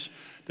events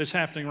that's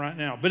happening right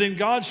now. But in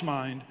God's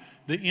mind,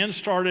 the end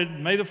started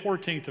May the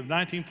 14th of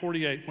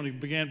 1948 when he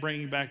began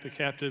bringing back the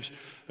captives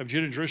of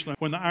Judah and Jerusalem.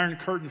 When the Iron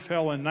Curtain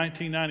fell in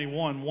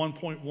 1991,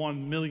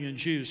 1.1 million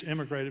Jews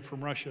immigrated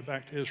from Russia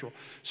back to Israel.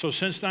 So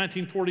since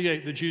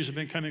 1948, the Jews have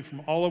been coming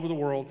from all over the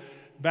world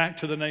back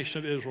to the nation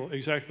of Israel,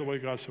 exactly the way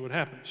God said would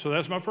happen. So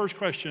that's my first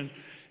question.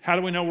 How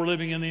do we know we're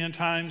living in the end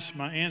times?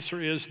 My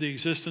answer is the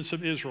existence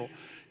of Israel.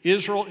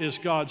 Israel is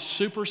God's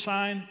super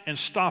sign and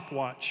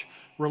stopwatch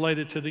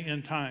related to the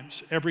end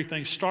times.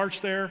 Everything starts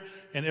there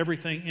and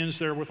everything ends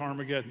there with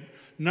Armageddon.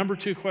 Number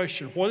two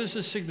question, what is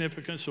the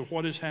significance of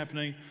what is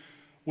happening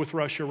with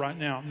Russia right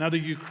now? Now, the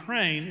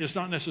Ukraine is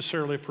not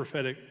necessarily a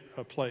prophetic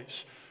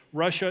place.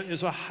 Russia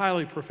is a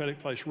highly prophetic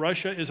place.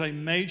 Russia is a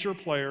major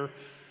player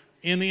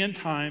in the end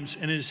times,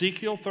 and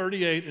Ezekiel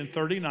 38 and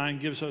 39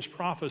 gives us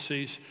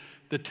prophecies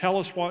that tell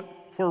us where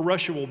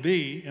Russia will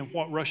be and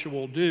what Russia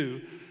will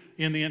do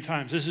in the end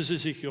times. This is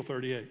Ezekiel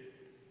 38.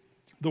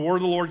 The word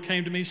of the Lord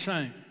came to me,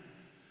 saying,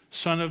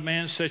 Son of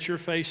man, set your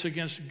face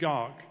against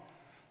Gog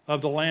of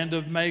the land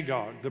of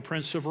Magog, the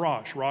prince of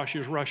Rosh. Rosh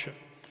is Russia.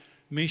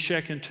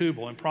 Meshech and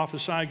Tubal, and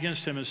prophesy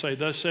against him and say,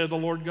 Thus saith the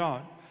Lord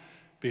God,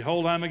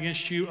 Behold, I am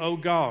against you, O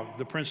Gog,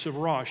 the prince of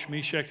Rosh,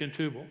 Meshech and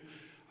Tubal.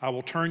 I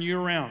will turn you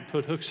around,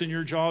 put hooks in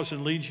your jaws,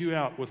 and lead you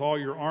out with all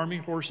your army,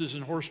 horses,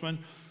 and horsemen,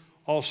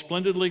 all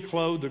splendidly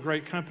clothed, the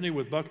great company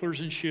with bucklers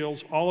and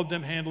shields, all of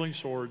them handling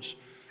swords.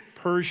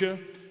 Persia,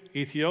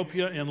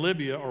 Ethiopia, and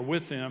Libya are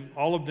with them,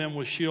 all of them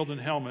with shield and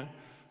helmet.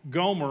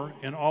 Gomer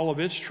and all of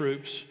its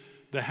troops,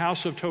 the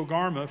house of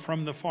Togarmah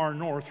from the far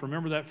north,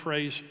 remember that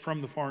phrase,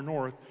 from the far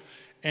north,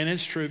 and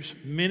its troops,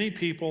 many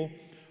people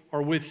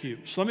are with you.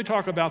 So let me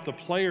talk about the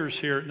players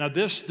here. Now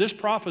this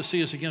prophecy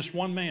is against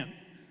one man.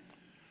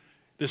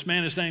 This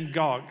man is named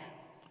Gog,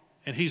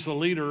 and he's the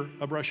leader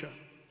of Russia.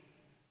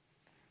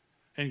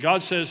 And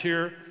God says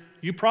here,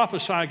 you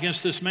prophesy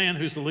against this man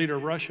who's the leader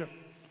of Russia.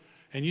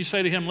 And you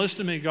say to him, listen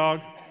to me,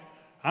 Gog,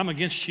 I'm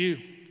against you,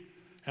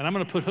 and I'm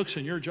going to put hooks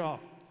in your jaw.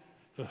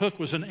 The hook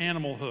was an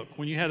animal hook.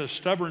 When you had a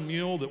stubborn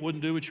mule that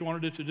wouldn't do what you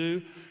wanted it to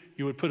do,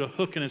 you would put a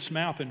hook in its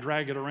mouth and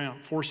drag it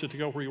around, force it to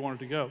go where you wanted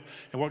to go.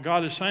 And what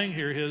God is saying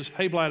here is,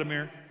 hey,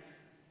 Vladimir,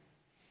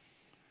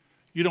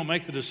 you don't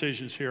make the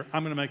decisions here.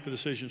 I'm going to make the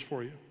decisions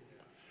for you.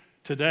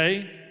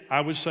 Today,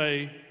 I would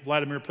say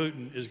Vladimir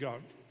Putin is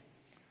God.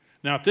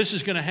 Now, if this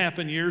is going to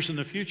happen years in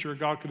the future,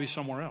 God could be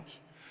somewhere else.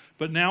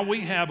 But now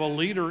we have a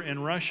leader in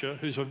Russia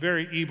who's a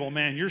very evil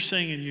man. You're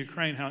seeing in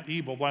Ukraine how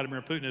evil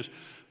Vladimir Putin is.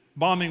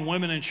 Bombing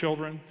women and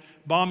children,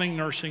 bombing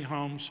nursing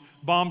homes,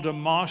 bombed a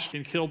mosque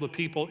and killed the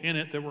people in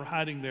it that were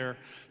hiding there.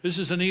 This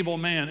is an evil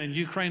man, and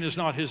Ukraine is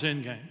not his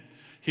end game.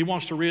 He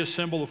wants to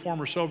reassemble the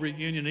former Soviet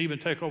Union and even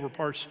take over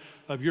parts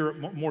of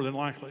Europe more than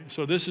likely.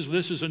 So this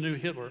is a new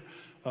Hitler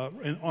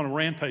on a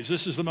rampage.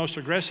 This is the most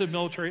aggressive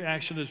military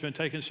action that's been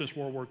taken since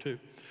World War II.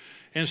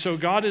 And so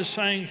God is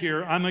saying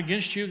here, I'm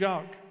against you,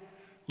 Gog,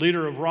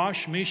 leader of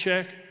Rosh,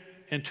 Meshech,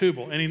 and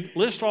Tubal. And he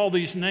lists all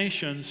these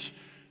nations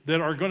that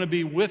are going to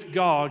be with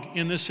Gog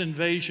in this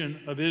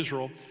invasion of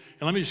Israel.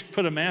 And let me just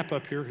put a map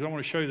up here because I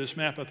want to show you this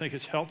map. I think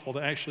it's helpful to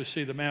actually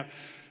see the map.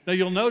 Now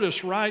you'll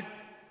notice, right,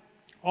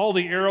 all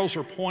the arrows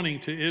are pointing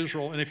to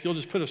Israel. And if you'll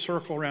just put a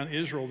circle around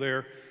Israel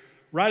there,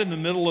 right in the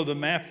middle of the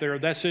map there,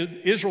 that's it.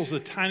 Israel's the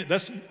tiny,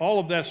 all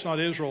of that's not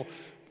Israel.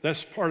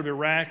 That's part of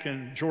Iraq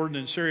and Jordan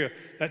and Syria.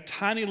 That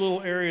tiny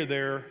little area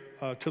there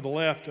to the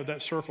left of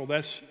that circle,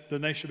 that's the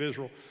nation of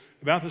Israel.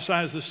 about the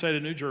size of the state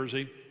of New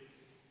Jersey.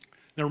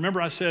 Now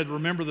remember I said,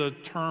 remember the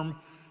term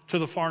to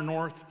the far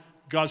north?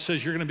 God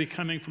says you're going to be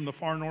coming from the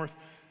far north.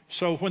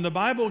 So when the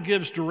Bible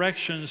gives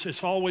directions,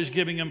 it's always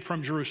giving them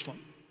from Jerusalem.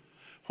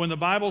 When the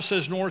Bible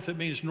says north, it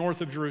means north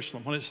of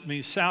Jerusalem. When it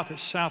means south,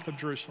 it's south of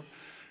Jerusalem.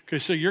 Okay,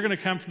 so you're going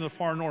to come from the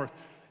far north.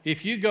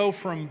 If you go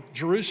from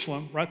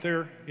Jerusalem, right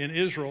there in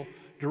Israel,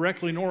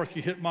 directly north,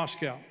 you hit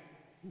Moscow.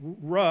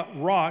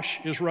 Rosh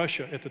is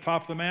Russia. At the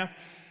top of the map,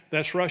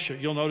 that's Russia.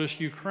 You'll notice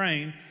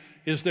Ukraine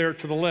is there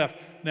to the left.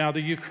 Now,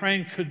 the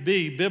Ukraine could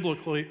be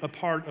biblically a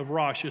part of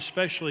Rosh,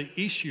 especially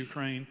East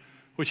Ukraine,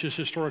 which is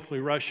historically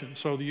Russian.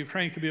 So the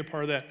Ukraine could be a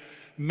part of that.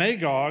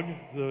 Magog,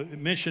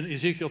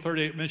 Ezekiel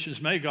 38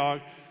 mentions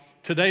Magog.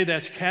 Today,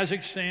 that's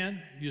Kazakhstan,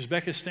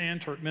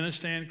 Uzbekistan,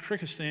 Turkmenistan,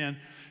 Kyrgyzstan,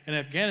 and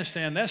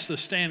Afghanistan. That's the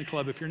Stan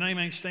Club. If your name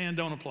ain't Stan,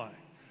 don't apply.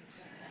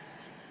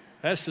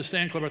 That's the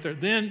Stan Club right there.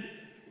 Then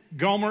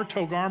Gomer,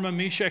 Togarmah,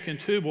 Meshech, and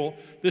Tubal.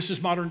 This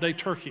is modern-day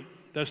Turkey.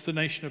 That's the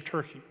nation of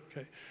Turkey.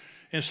 Okay.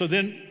 And so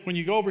then when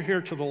you go over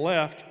here to the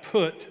left,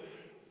 Put,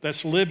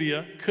 that's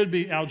Libya, could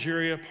be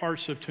Algeria,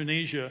 parts of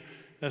Tunisia,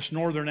 that's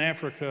northern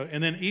Africa.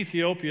 And then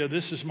Ethiopia,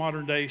 this is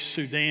modern-day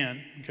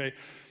Sudan. Okay.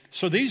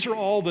 So these are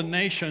all the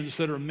nations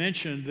that are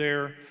mentioned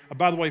there.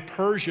 By the way,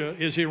 Persia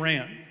is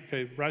Iran.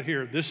 Okay, right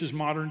here. This is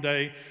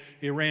modern-day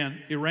Iran.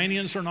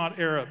 Iranians are not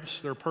Arabs,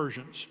 they're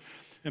Persians.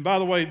 And by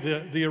the way,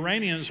 the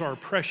Iranians are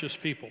precious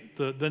people,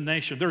 the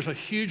nation. There's a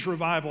huge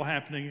revival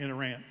happening in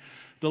Iran.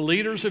 The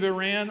leaders of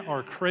Iran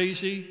are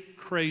crazy,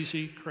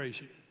 crazy,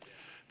 crazy.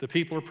 The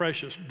people are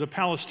precious. The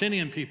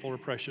Palestinian people are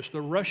precious.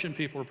 The Russian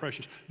people are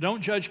precious.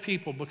 Don't judge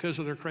people because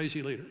of their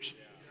crazy leaders.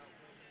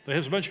 They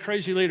have a bunch of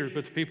crazy leaders,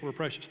 but the people are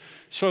precious.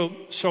 So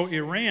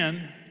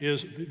Iran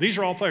is, these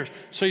are all players.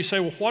 So you say,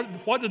 well,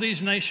 what do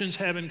these nations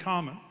have in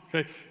common?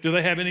 Okay, do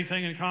they have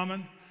anything in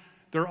common?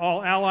 They're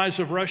all allies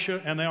of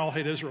Russia, and they all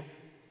hate Israel.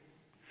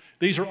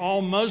 These are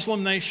all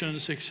Muslim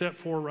nations except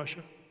for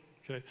Russia.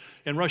 Okay,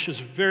 and Russia's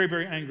very,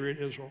 very angry at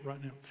Israel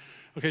right now.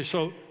 Okay,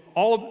 so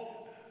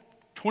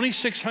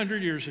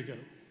 2,600 years ago,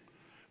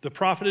 the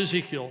prophet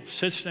Ezekiel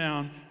sits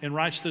down and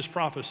writes this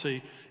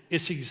prophecy.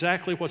 It's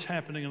exactly what's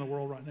happening in the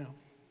world right now.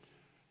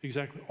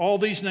 Exactly. All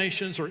these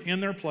nations are in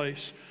their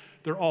place.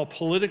 They're all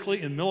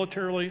politically and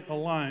militarily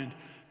aligned,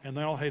 and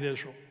they all hate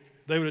Israel.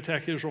 They would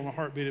attack Israel in a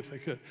heartbeat if they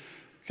could.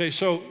 Okay,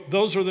 so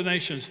those are the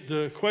nations.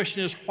 The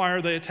question is, why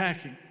are they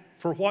attacking?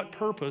 For what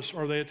purpose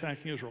are they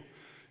attacking Israel?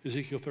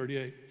 Ezekiel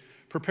 38.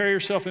 Prepare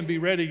yourself and be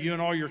ready, you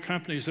and all your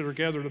companies that are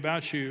gathered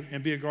about you,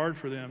 and be a guard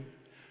for them.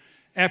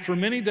 After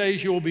many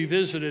days you will be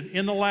visited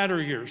in the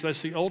latter years.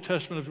 That's the Old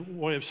Testament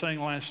way of saying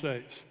last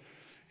days.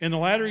 In the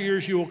latter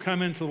years you will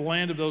come into the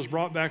land of those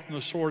brought back from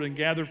the sword and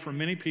gathered from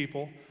many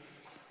people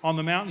on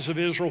the mountains of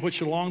Israel, which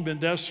had long been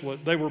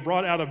desolate. They were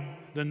brought out of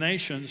the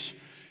nations,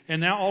 and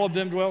now all of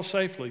them dwell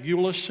safely. You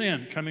will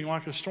ascend, coming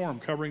like a storm,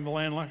 covering the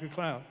land like a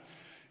cloud.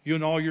 You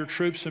and all your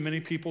troops and many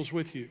peoples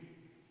with you.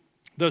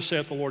 Thus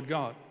saith the Lord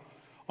God.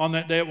 On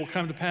that day it will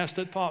come to pass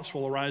that thoughts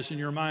will arise in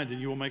your mind, and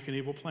you will make an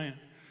evil plan.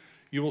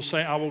 You will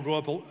say, I will go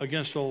up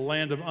against a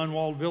land of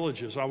unwalled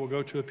villages. I will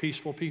go to a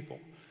peaceful people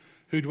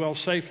who dwell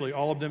safely,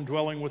 all of them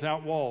dwelling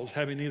without walls,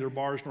 having neither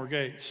bars nor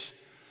gates,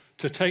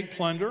 to take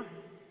plunder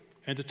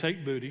and to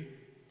take booty,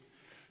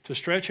 to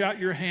stretch out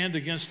your hand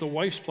against the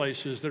waste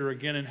places that are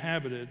again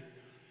inhabited,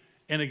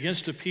 and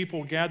against a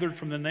people gathered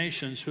from the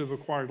nations who have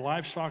acquired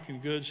livestock and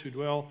goods, who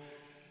dwell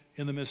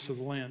in the midst of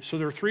the land. So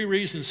there are three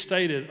reasons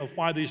stated of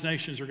why these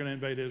nations are going to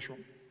invade Israel.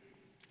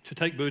 To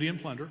take booty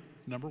and plunder,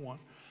 number one.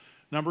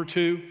 Number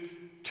two,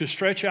 to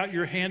stretch out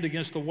your hand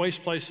against the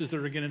waste places that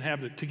are again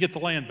inhabited, to get the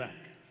land back.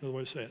 That's the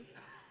way to say it.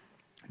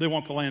 They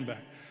want the land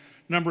back.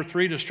 Number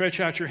three, to stretch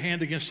out your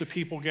hand against the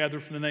people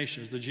gathered from the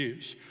nations, the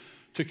Jews.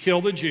 To kill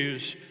the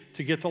Jews,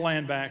 to get the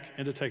land back,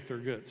 and to take their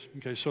goods.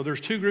 Okay, so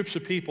there's two groups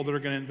of people that are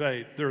going to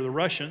invade. There are the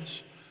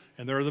Russians,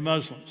 and there are the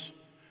Muslims.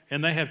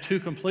 And they have two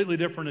completely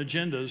different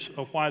agendas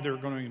of why they're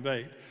going to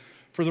invade.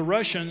 For the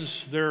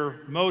Russians,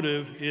 their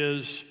motive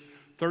is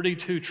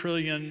 32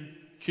 trillion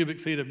cubic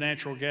feet of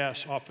natural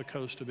gas off the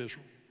coast of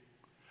Israel.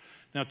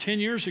 Now, 10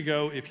 years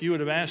ago, if you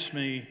would have asked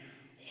me,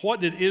 what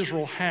did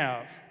Israel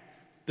have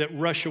that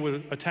Russia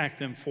would attack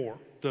them for,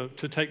 to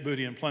take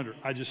booty and plunder?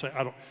 I just say,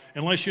 I don't.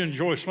 Unless you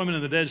enjoy swimming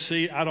in the Dead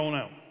Sea, I don't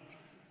know.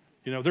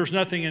 You know, there's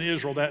nothing in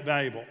Israel that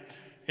valuable.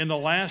 In the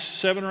last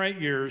 7 or 8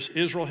 years,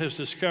 Israel has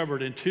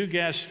discovered in 2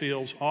 gas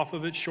fields off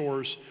of its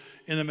shores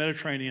in the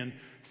Mediterranean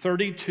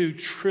 32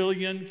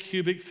 trillion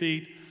cubic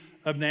feet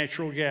of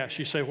natural gas.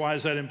 You say, why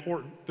is that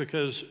important?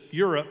 Because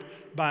Europe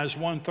buys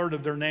 1/3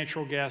 of their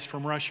natural gas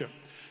from Russia.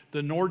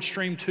 The Nord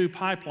Stream 2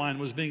 pipeline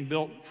was being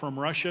built from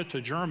Russia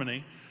to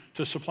Germany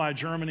to supply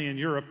Germany and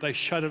Europe. They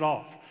shut it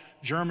off.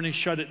 Germany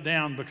shut it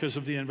down because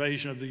of the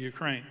invasion of the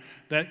Ukraine.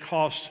 That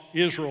cost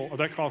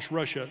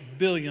Russia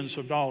billions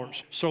of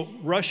dollars. So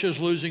Russia's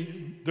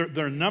losing,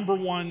 their number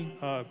one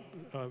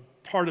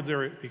part of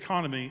their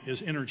economy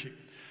is energy.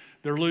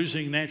 They're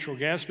losing natural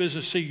gas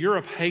business. See,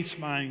 Europe hates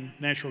buying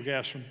natural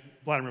gas from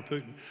Vladimir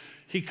Putin.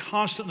 He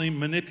constantly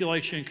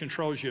manipulates you and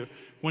controls you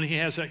when he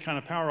has that kind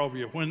of power over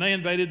you. When they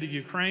invaded the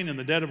Ukraine in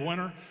the dead of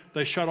winter,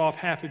 they shut off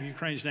half of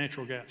Ukraine's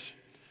natural gas.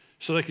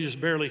 So they could just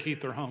barely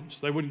heat their homes.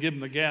 They wouldn't give them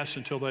the gas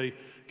until they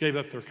gave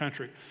up their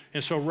country.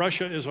 And so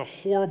Russia is a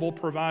horrible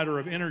provider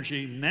of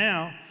energy.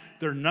 Now,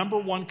 their number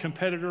one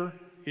competitor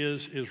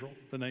is Israel,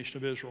 the nation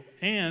of Israel.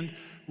 And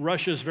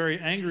Russia is very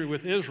angry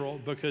with Israel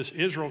because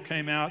Israel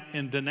came out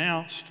and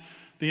denounced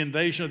the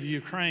invasion of the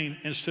Ukraine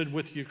and stood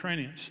with the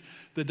Ukrainians.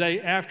 The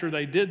day after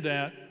they did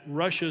that,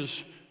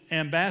 Russia's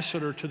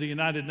ambassador to the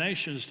United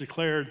Nations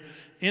declared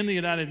in the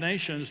United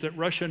Nations that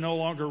Russia no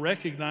longer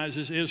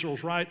recognizes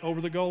Israel's right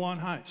over the Golan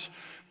Heights.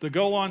 The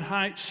Golan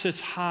Heights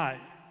sits high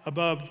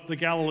above the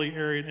Galilee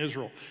area in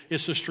Israel.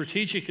 It's a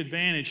strategic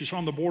advantage. It's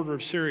on the border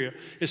of Syria.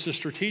 It's a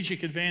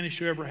strategic advantage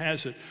whoever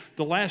has it.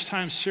 The last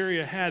time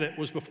Syria had it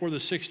was before the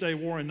Six-Day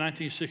War in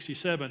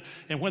 1967,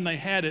 and when they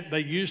had it,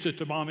 they used it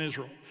to bomb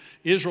Israel.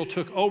 Israel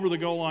took over the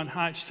Golan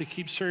Heights to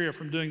keep Syria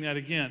from doing that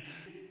again.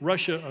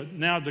 Russia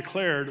now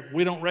declared,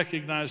 we don't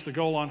recognize the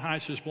Golan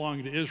Heights as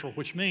belonging to Israel,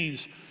 which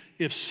means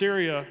if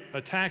Syria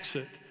attacks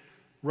it,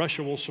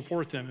 Russia will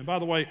support them. And by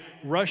the way,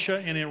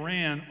 Russia and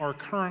Iran are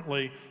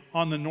currently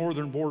on the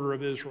northern border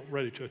of Israel,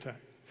 ready to attack.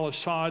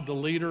 Assad, the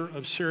leader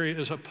of Syria,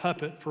 is a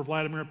puppet for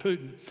Vladimir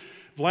Putin.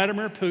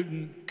 Vladimir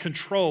Putin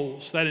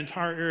controls that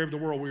entire area of the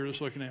world we were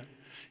just looking at.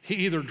 He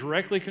either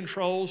directly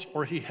controls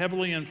or he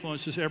heavily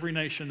influences every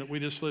nation that we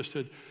just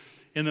listed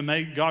in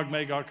the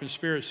Gog-Magog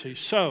conspiracy.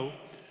 So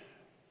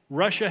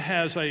Russia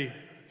has a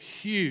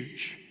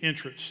huge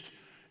interest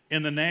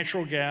in the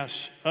natural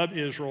gas of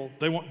Israel.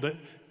 They want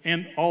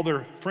and all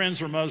their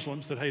friends are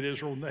Muslims that hate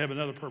Israel, and they have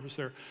another purpose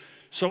there.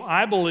 So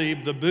I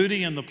believe the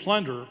booty and the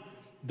plunder,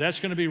 that's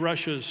going to be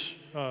Russia's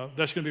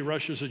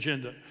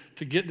agenda,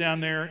 to get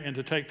down there and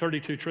to take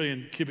 32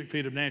 trillion cubic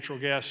feet of natural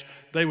gas.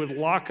 They would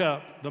lock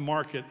up the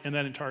market in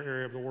that entire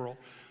area of the world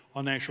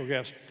on natural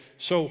gas.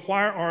 So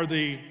why are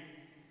the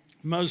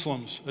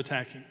Muslims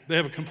attacking? They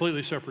have a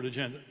completely separate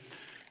agenda.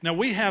 Now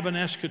we have an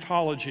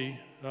eschatology.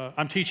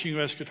 I'm teaching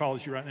you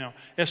eschatology right now.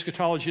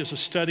 Eschatology is a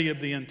study of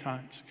the end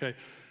times, okay?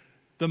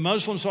 The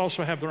Muslims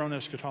also have their own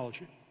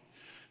eschatology.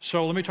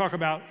 So let me talk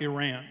about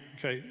Iran,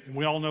 okay?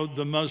 We all know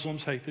the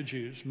Muslims hate the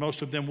Jews.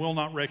 Most of them will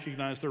not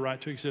recognize their right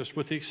to exist,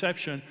 with the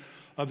exception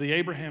of the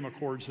Abraham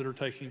Accords that are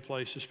taking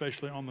place,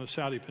 especially on the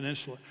Saudi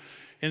Peninsula.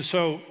 And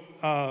so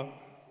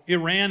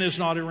Iran is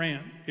not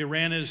Iran.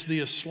 Iran is the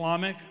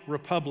Islamic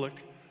Republic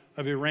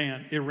of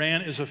Iran.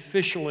 Iran is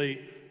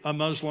officially a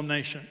Muslim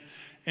nation.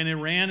 And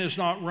Iran is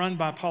not run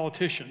by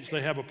politicians.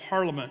 They have a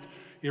parliament.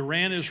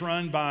 Iran is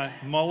run by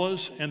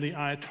mullahs and the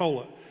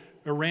Ayatollah.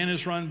 Iran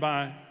is run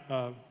by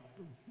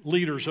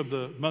leaders of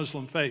the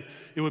Muslim faith.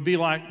 It would be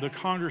like the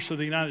Congress of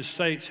the United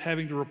States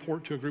having to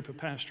report to a group of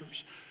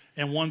pastors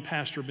and one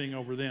pastor being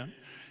over them.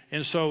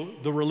 And so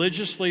the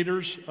religious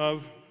leaders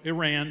of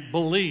Iran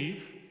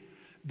believe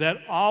that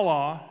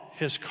Allah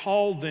has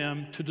called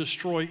them to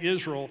destroy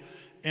Israel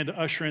and to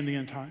usher in the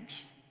end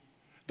times.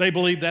 They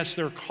believe that's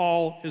their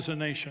call as a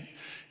nation.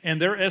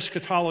 And their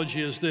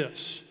eschatology is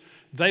this: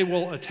 they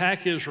will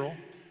attack Israel,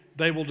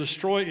 they will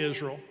destroy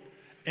Israel,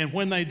 and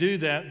when they do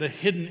that, the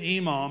hidden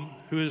imam,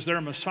 who is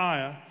their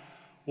Messiah,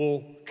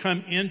 will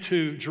come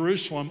into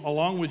Jerusalem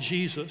along with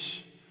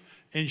Jesus,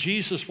 and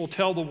Jesus will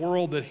tell the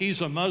world that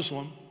he's a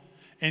Muslim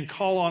and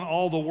call on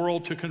all the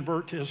world to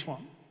convert to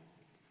Islam.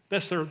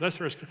 That's their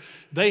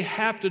they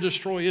have to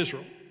destroy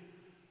Israel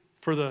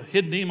for the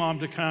hidden imam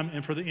to come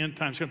and for the end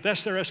times to come.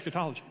 That's their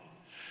eschatology.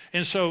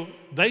 And so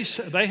they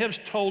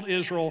have told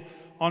Israel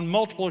on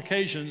multiple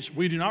occasions,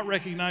 we do not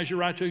recognize your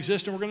right to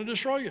exist and we're going to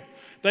destroy you.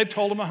 They've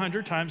told them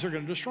 100 times they're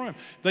going to destroy them.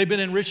 They've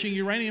been enriching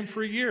uranium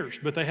for years,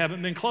 but they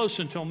haven't been close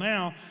until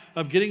now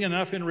of getting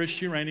enough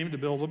enriched uranium to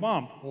build a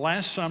bomb.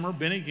 Last summer,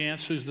 Benny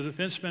Gantz, who's the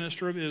defense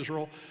minister of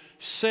Israel,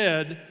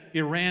 said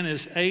Iran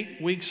is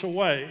 8 weeks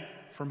away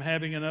from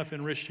having enough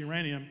enriched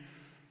uranium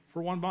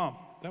for one bomb.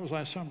 That was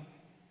last summer.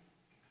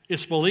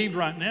 It's believed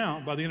right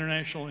now by the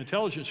international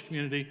intelligence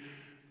community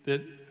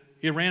that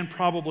Iran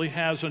probably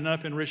has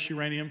enough enriched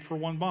uranium for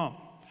one bomb.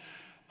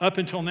 Up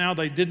until now,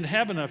 they didn't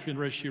have enough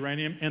enriched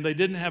uranium, and they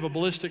didn't have a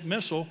ballistic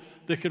missile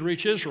that could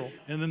reach Israel.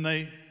 And then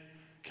they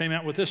came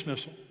out with this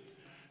missile.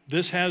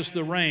 This has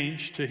the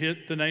range to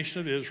hit the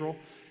nation of Israel.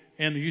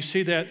 And you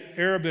see that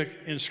Arabic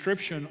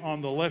inscription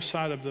on the left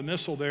side of the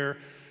missile there.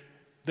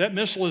 That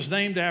missile is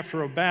named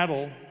after a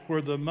battle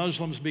where the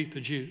Muslims beat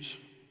the Jews.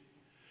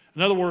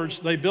 In other words,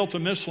 they built a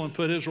missile and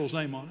put Israel's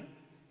name on it.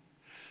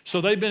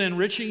 So they've been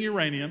enriching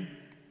uranium.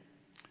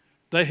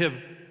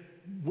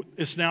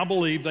 It's now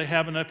believed they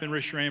have enough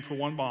enriched uranium for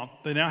one bomb.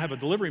 They now have a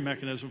delivery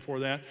mechanism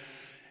for that.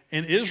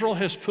 And Israel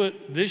has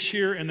put this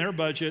year in their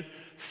budget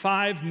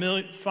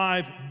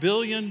 $5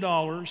 billion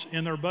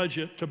in their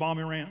budget to bomb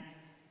Iran.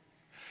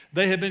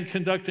 They have been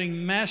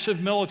conducting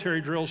massive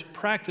military drills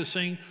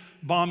practicing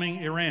bombing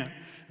Iran.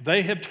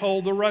 They have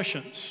told the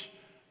Russians,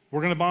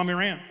 we're going to bomb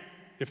Iran.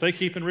 If they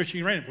keep enriching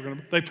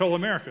uranium, they've told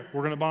America,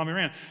 we're going to bomb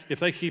Iran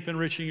if they keep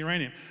enriching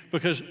uranium.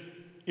 Because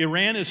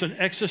Iran is an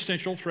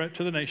existential threat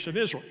to the nation of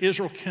Israel.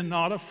 Israel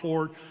cannot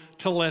afford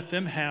to let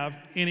them have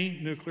any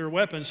nuclear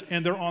weapons,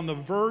 and they're on the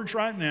verge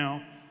right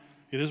now,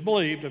 it is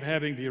believed, of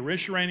having the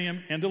enriched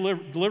uranium and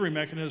delivery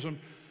mechanism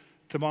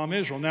to bomb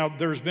Israel. Now,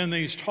 there's been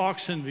these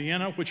talks in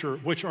Vienna, which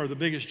are the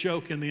biggest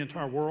joke in the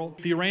entire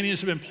world. The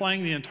Iranians have been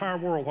playing the entire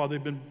world while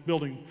they've been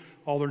building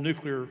all their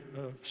nuclear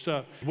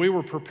stuff. We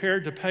were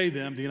prepared to pay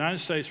them. The United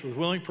States was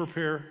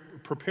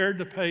prepared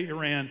to pay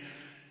Iran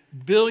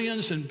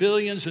billions and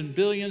billions and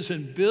billions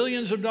and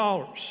billions of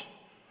dollars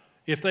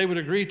if they would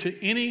agree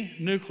to any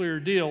nuclear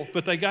deal,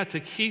 but they got to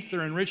keep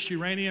their enriched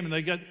uranium and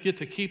they get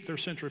to keep their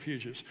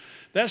centrifuges.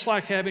 That's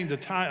like having to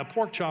tie a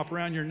pork chop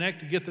around your neck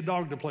to get the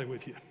dog to play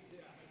with you.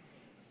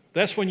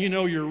 That's when you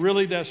know you're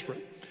really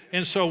desperate.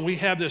 And so we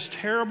have this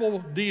terrible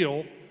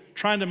deal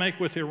trying to make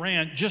with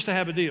Iran just to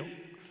have a deal.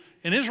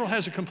 And Israel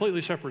has a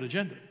completely separate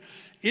agenda.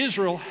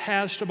 Israel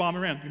has to bomb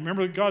Iran.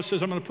 Remember that God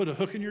says, I'm going to put a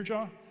hook in your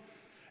jaw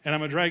and I'm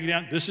going to drag you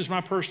down. This is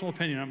my personal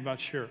opinion I'm about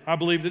to share. I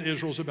believe that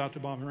Israel's about to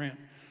bomb Iran.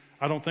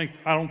 I don't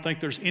think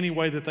there's any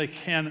way that they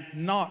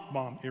cannot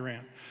bomb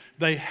Iran.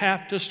 They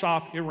have to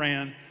stop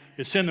Iran.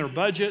 It's in their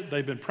budget.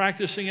 They've been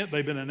practicing it.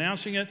 They've been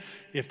announcing it.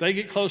 If they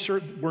get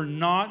closer, we're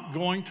not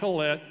going to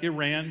let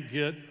Iran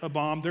get a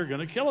bomb. They're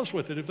going to kill us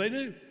with it if they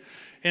do.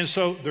 And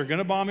so they're going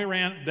to bomb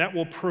Iran. That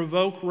will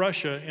provoke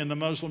Russia and the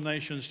Muslim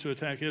nations to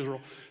attack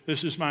Israel.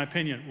 This is my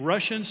opinion.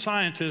 Russian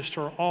scientists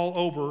are all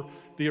over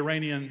the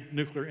Iranian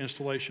nuclear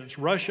installations.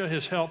 Russia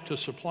has helped to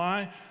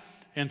supply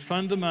and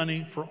fund the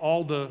money for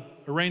all the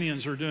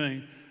Iranians are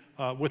doing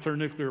with their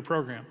nuclear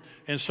program.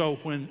 And so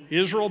when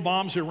Israel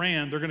bombs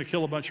Iran, they're going to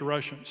kill a bunch of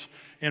Russians.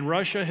 And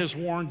Russia has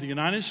warned the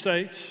United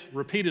States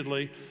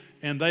repeatedly,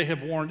 and they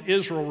have warned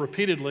Israel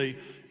repeatedly,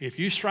 if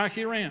you strike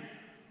Iran,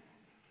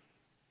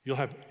 you'll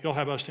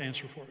have us to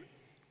answer for it.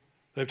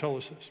 They've told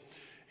us this.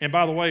 And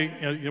by the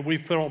way,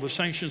 we've put all the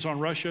sanctions on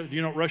Russia. Do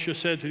you know what Russia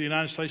said to the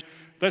United States?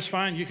 That's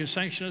fine, you can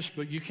sanction us,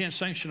 but you can't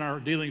sanction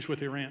our dealings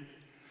with Iran.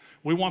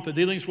 We want the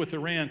dealings with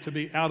Iran to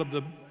be out of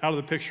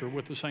the picture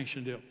with the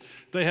sanction deal.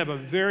 They have a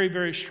very,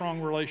 very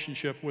strong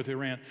relationship with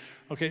Iran.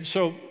 Okay,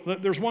 so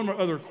there's one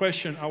other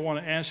question I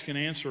want to ask and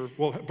answer.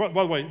 Well,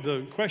 by the way,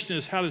 the question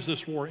is, how does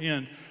this war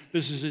end?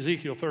 This is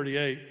Ezekiel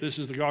 38. This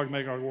is the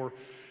Gog-Magog war.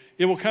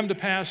 It will come to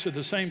pass at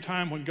the same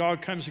time when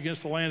God comes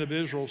against the land of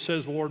Israel,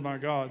 says the Lord my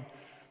God,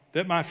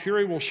 that my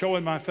fury will show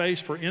in my face,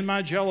 for in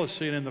my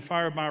jealousy and in the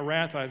fire of my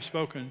wrath I have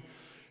spoken.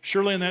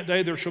 Surely in that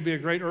day there shall be a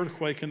great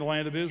earthquake in the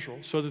land of Israel,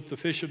 so that the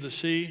fish of the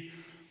sea,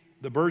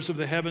 the birds of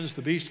the heavens,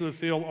 the beasts of the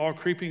field, all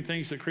creeping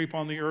things that creep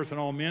on the earth, and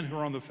all men who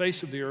are on the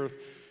face of the earth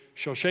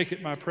shall shake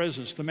at my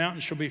presence. The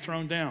mountains shall be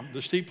thrown down,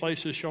 the steep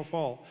places shall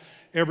fall,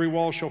 every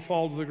wall shall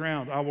fall to the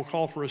ground. I will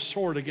call for a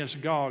sword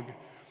against Gog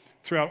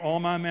throughout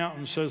all my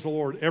mountains, says the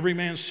Lord. Every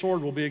man's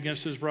sword will be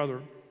against his brother.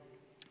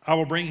 I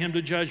will bring him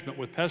to judgment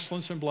with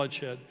pestilence and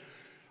bloodshed.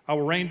 I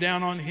will rain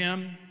down on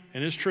him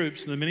and his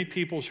troops, and the many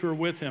peoples who are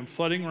with him,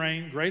 flooding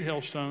rain, great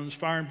hailstones,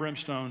 fire and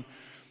brimstone.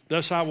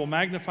 Thus I will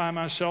magnify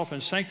myself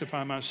and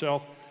sanctify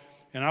myself,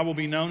 and I will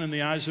be known in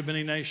the eyes of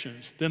many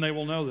nations. Then they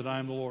will know that I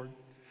am the Lord.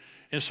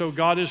 And so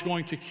God is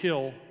going to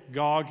kill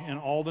Gog and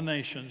all the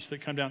nations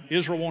that come down.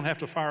 Israel won't have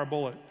to fire a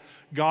bullet.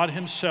 God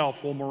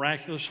himself will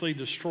miraculously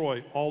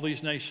destroy all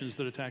these nations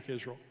that attack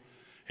Israel,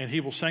 and he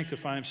will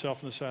sanctify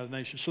himself in the sight of the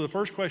nations. So the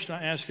first question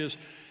I ask is,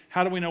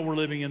 how do we know we're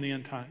living in the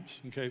end times?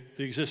 Okay,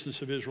 the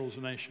existence of Israel as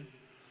a nation.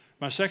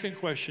 My second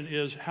question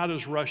is, how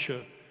does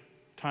Russia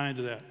tie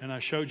into that? And I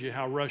showed you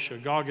how Russia,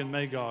 Gog and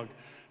Magog,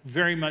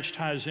 very much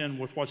ties in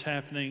with what's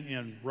happening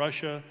in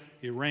Russia,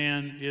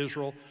 Iran,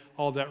 Israel,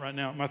 all of that right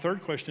now. My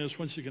third question is,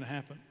 when's it going to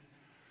happen?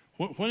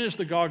 When is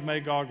the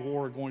Gog-Magog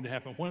war going to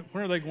happen? When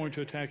are they going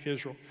to attack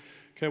Israel?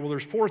 Okay, well,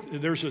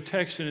 there's a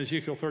text in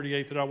Ezekiel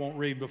 38 that I won't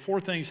read, but 4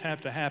 things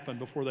have to happen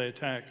before they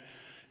attack.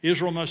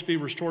 Israel must be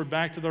restored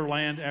back to their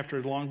land after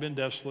it had long been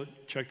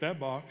desolate. Check that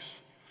box.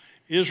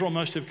 Israel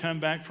must have come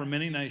back from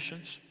many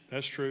nations.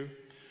 That's true.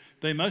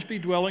 They must be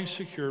dwelling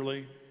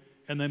securely,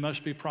 and they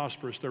must be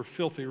prosperous. They're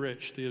filthy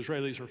rich. The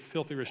Israelis are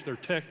filthy rich. Their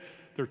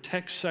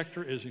tech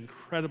sector is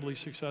incredibly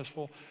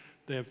successful.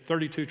 They have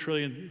 32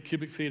 trillion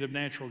cubic feet of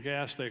natural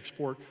gas. They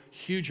export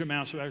huge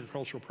amounts of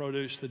agricultural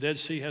produce. The Dead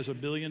Sea has 1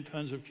 billion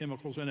tons of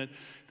chemicals in it.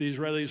 The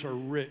Israelis are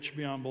rich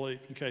beyond belief.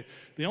 Okay.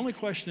 The only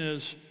question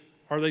is,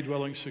 are they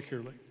dwelling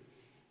securely?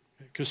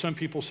 Because some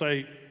people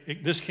say,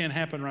 this can't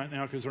happen right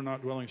now because they're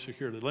not dwelling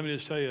securely. Let me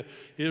just tell you,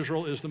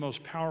 Israel is the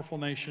most powerful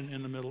nation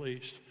in the Middle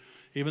East.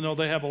 Even though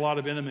they have a lot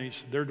of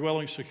enemies, they're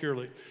dwelling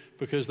securely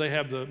because they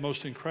have the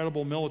most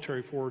incredible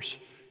military force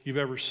you've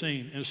ever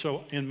seen. And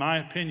so, in my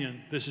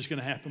opinion, this is going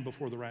to happen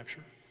before the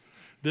rapture.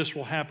 This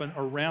will happen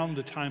around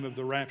the time of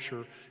the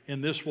rapture,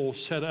 and this will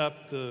set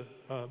up the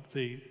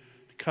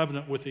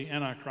covenant with the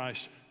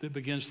Antichrist that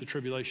begins the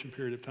tribulation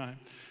period of time.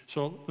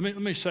 So let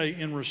me say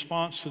in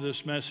response to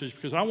this message,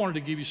 because I wanted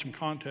to give you some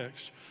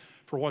context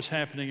for what's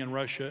happening in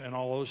Russia and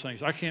all those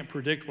things. I can't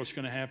predict what's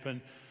going to happen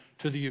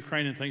to the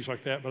Ukraine and things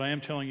like that, but I am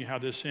telling you how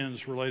this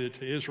ends related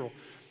to Israel.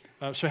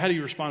 So how do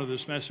you respond to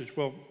this message?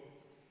 Well,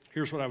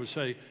 here's what I would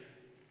say.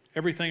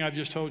 Everything I've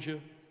just told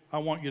you, I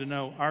want you to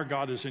know our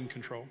God is in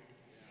control.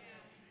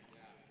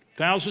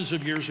 Thousands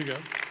of years ago,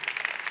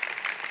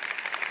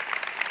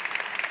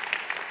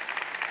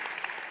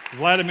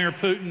 Vladimir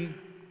Putin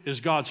is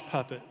God's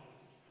puppet.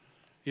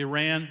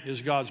 Iran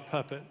is God's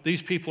puppet.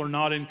 These people are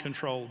not in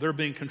control. They're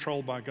being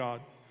controlled by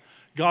God.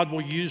 God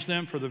will use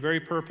them for the very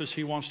purpose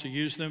He wants to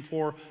use them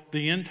for.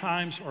 The end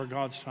times are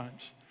God's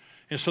times.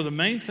 And so the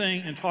main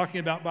thing in talking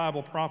about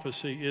Bible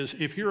prophecy is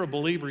if you're a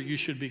believer, you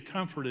should be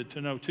comforted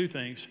to know two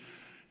things.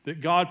 That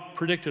God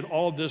predicted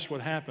all of this would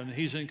happen.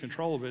 He's in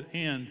control of it.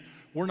 And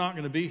we're not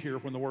going to be here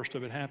when the worst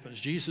of it happens.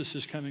 Jesus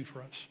is coming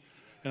for us.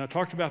 And I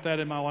talked about that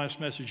in my last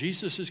message.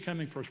 Jesus is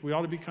coming for us. We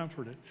ought to be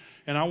comforted.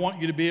 And I want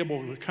you to be able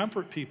to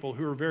comfort people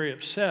who are very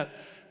upset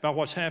about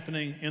what's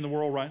happening in the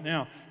world right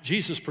now.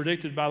 Jesus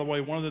predicted, by the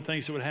way, one of the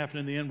things that would happen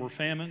in the end were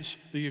famines.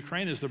 The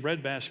Ukraine is the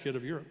breadbasket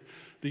of Europe.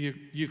 The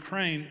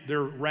Ukraine,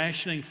 they're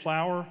rationing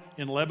flour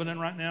in Lebanon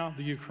right now.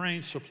 The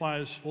Ukraine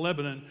supplies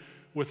Lebanon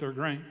with their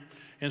grain.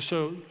 And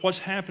so what's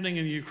happening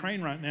in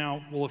Ukraine right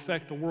now will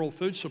affect the world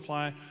food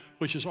supply,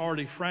 which is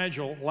already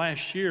fragile.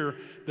 Last year,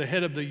 the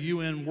head of the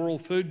UN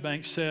World Food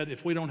Bank said,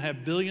 if we don't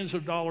have billions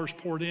of dollars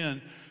poured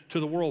in to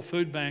the World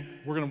Food Bank,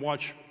 we're going to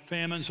watch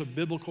famines of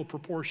biblical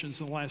proportions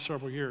in the last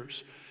several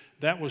years.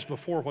 That was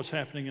before what's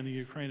happening in the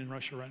Ukraine and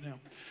Russia right now.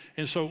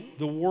 And so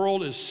the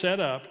world is set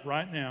up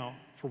right now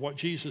for what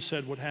Jesus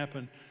said would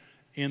happen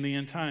in the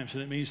end times.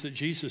 And it means that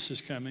Jesus is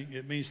coming.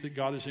 It means that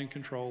God is in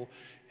control.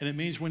 And it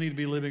means we need to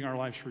be living our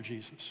lives for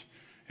Jesus.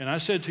 And I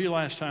said to you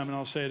last time, and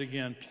I'll say it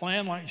again,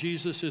 plan like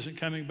Jesus isn't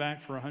coming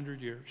back for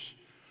 100 years.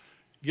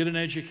 Get an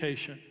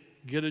education,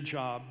 get a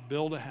job,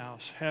 build a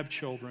house, have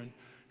children,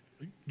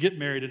 get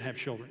married and have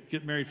children.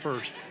 Get married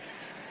first,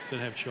 then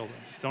have children.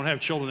 Don't have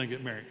children, then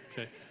get married,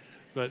 okay?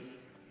 But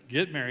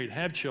get married,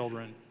 have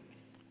children,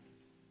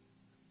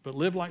 but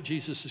live like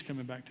Jesus is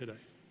coming back today.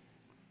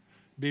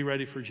 Be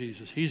ready for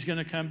Jesus. He's going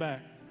to come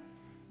back.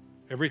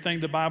 Everything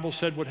the Bible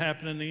said would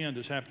happen in the end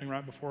is happening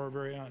right before our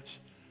very eyes.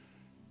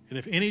 And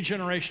if any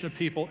generation of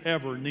people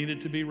ever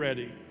needed to be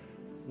ready,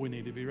 we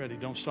need to be ready.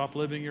 Don't stop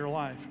living your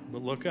life,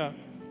 but look up.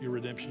 Your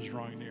redemption is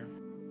drawing near.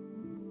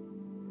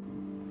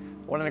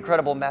 What an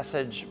incredible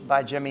message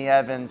by Jimmy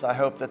Evans. I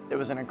hope that it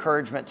was an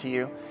encouragement to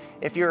you.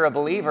 If you're a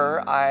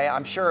believer,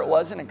 I'm sure it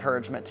was an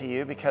encouragement to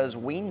you because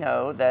we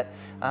know that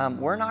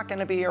we're not going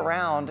to be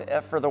around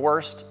for the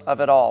worst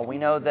of it all. We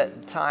know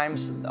that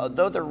times,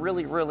 though they're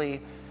really,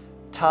 really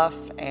tough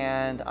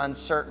and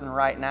uncertain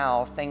right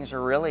now, things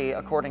are really,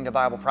 according to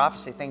Bible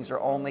prophecy, things are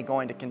only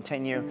going to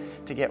continue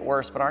to get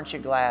worse. But aren't you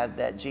glad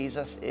that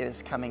Jesus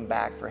is coming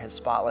back for His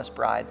spotless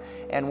bride?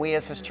 And we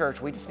as His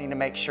church, we just need to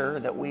make sure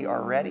that we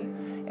are ready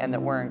and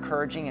that we're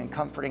encouraging and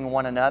comforting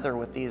one another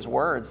with these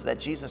words that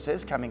Jesus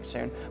is coming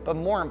soon. But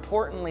more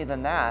importantly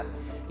than that,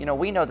 you know,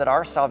 we know that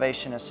our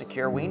salvation is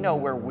secure. We know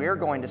where we're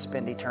going to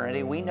spend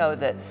eternity. We know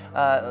that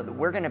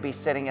we're going to be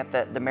sitting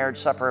at the marriage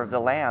supper of the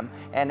Lamb,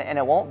 and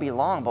it won't be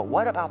long. But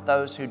what about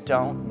those who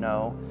don't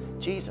know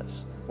Jesus?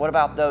 What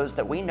about those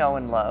that we know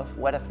and love?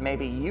 What if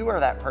maybe you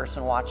are that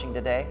person watching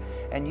today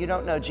and you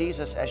don't know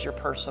Jesus as your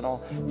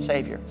personal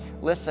Savior?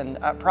 Listen,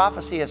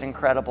 prophecy is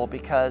incredible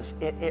because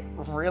it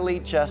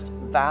really just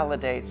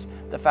validates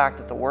the fact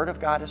that the Word of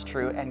God is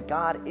true and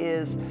God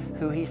is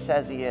who He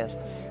says He is.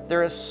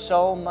 There is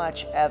so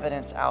much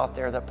evidence out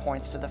there that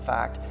points to the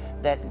fact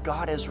that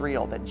God is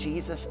real, that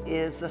Jesus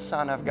is the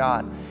Son of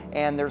God.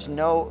 And there's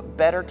no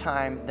better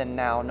time than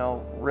now,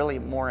 no really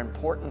more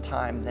important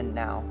time than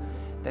now,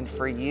 than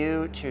for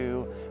you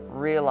to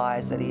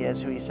realize that He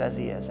is who He says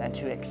He is and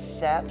to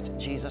accept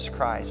Jesus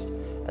Christ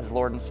as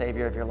Lord and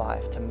Savior of your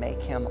life, to make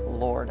Him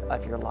Lord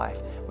of your life.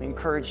 We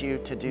encourage you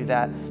to do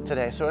that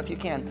today. So if you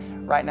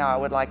can, right now I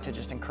would like to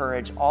just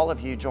encourage all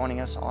of you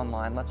joining us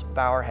online. Let's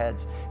bow our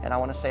heads, and I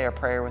want to say a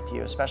prayer with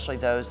you, especially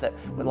those that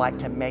would like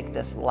to make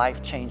this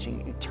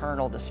life-changing,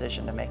 eternal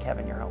decision to make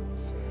heaven your home.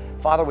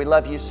 Father, we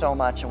love You so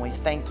much, and we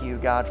thank You,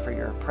 God, for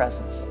Your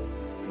presence.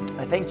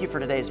 I thank You for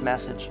today's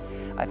message.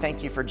 I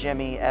thank You for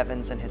Jimmy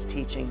Evans and his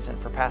teachings,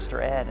 and for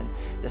Pastor Ed and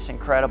this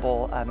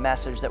incredible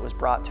message that was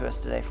brought to us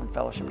today from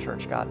Fellowship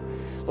Church, God.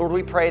 Lord,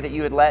 we pray that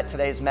You would let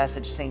today's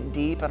message sink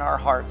deep in our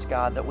hearts,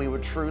 God, that we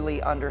would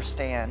truly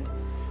understand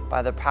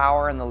by the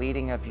power and the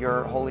leading of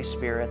Your Holy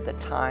Spirit the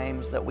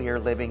times that we are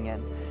living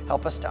in.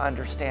 Help us to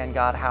understand,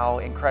 God, how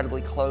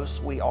incredibly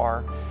close we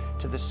are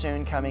to the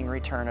soon coming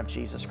return of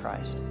Jesus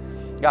Christ.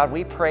 God,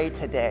 we pray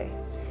today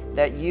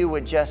that You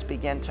would just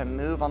begin to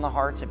move on the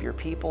hearts of Your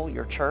people,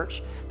 Your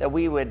church, that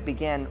we would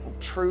begin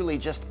truly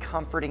just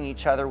comforting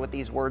each other with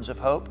these words of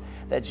hope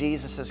that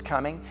Jesus is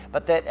coming,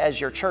 but that as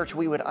Your church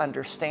we would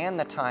understand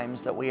the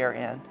times that we are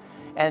in.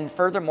 And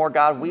furthermore,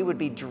 God, we would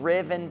be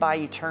driven by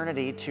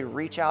eternity to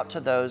reach out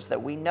to those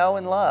that we know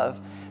and love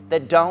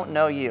that don't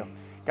know You.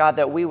 God,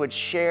 that we would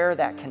share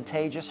that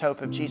contagious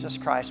hope of Jesus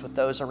Christ with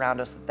those around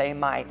us, that they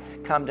might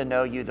come to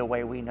know You the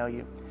way we know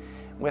You.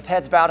 With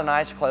heads bowed and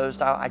eyes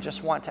closed, I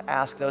just want to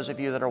ask those of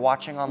you that are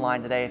watching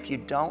online today, if you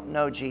don't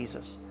know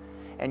Jesus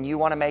and you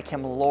want to make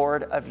Him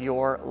Lord of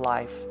your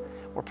life,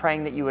 we're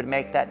praying that you would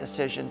make that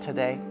decision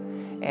today.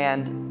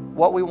 And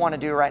what we want to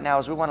do right now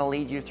is we want to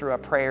lead you through a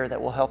prayer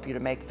that will help you to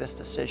make this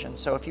decision.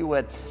 So if you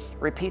would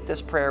repeat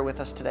this prayer with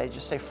us today,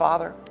 just say,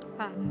 Father,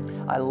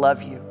 I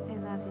love you.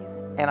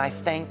 And I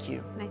thank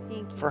you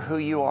for who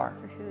you are.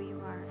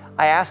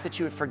 I ask that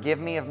you would forgive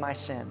me of my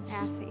sins.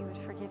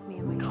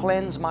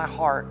 Cleanse my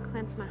heart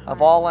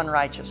of all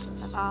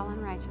unrighteousness.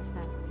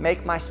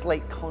 Make my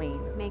slate clean.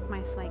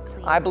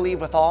 I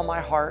believe with all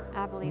my heart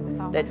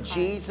that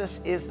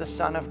Jesus is the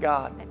Son of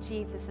God.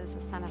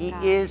 He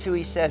is who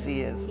He says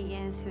He is.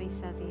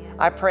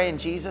 I pray in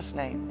Jesus'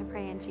 name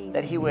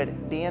that He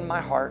would be in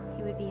my heart,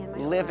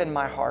 live in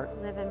my heart,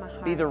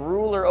 be the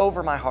ruler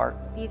over my heart.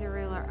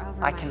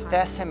 I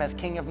confess Him as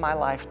King of my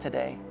life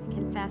today.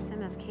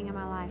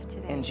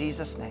 In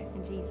Jesus' name.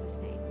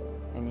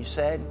 And you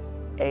said,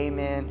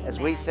 amen, as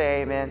we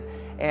say amen.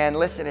 And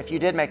listen, if you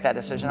did make that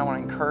decision, I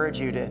want to encourage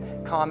you to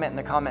comment in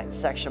the comment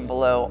section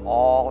below,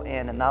 all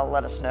in, and that'll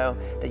let us know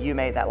that you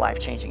made that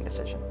life-changing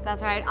decision.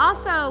 That's right.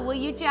 Also, will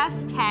you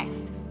just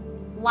text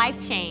Life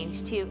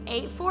Change to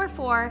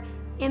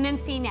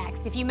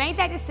 844-MMC-NEXT. If you made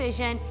that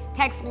decision,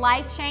 text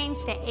Life Change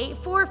to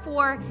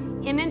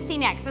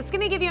 844-MMC-NEXT. That's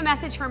going to give you a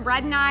message from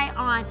Brett and I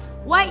on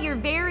what your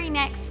very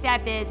next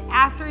step is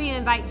after you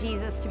invite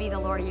Jesus to be the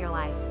Lord of your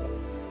life.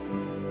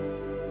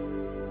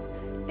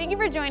 Thank you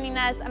for joining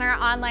us on our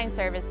online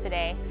service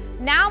today.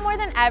 Now more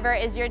than ever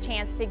is your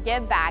chance to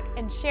give back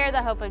and share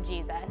the hope of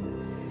Jesus.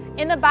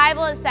 In the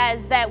Bible, it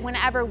says that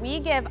whenever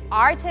we give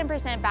our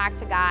 10% back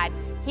to God,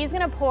 He's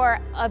going to pour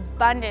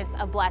abundance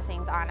of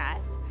blessings on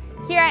us.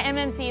 Here at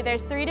MMC,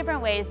 there's 3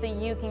 different ways that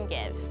you can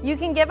give. You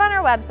can give on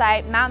our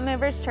website,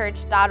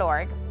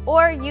 mountainmoverschurch.org,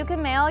 or you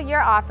can mail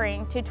your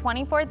offering to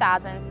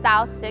 24,000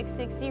 South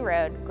 660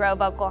 Road,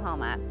 Grove,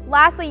 Oklahoma.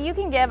 Lastly, you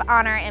can give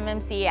on our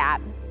MMC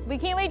app. We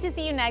can't wait to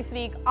see you next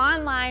week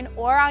online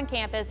or on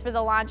campus for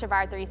the launch of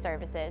our 3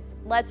 services.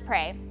 Let's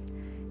pray.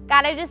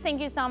 God, I just thank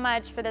you so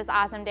much for this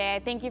awesome day. I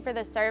thank you for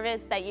the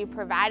service that you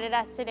provided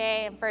us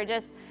today and for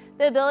just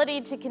the ability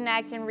to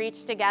connect and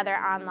reach together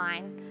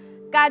online.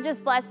 God,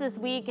 just bless this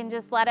week and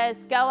just let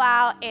us go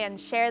out and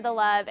share the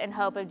love and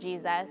hope of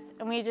Jesus.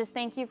 And we just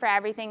thank you for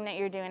everything that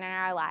you're doing in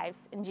our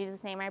lives. In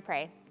Jesus' name I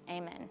pray,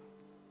 amen.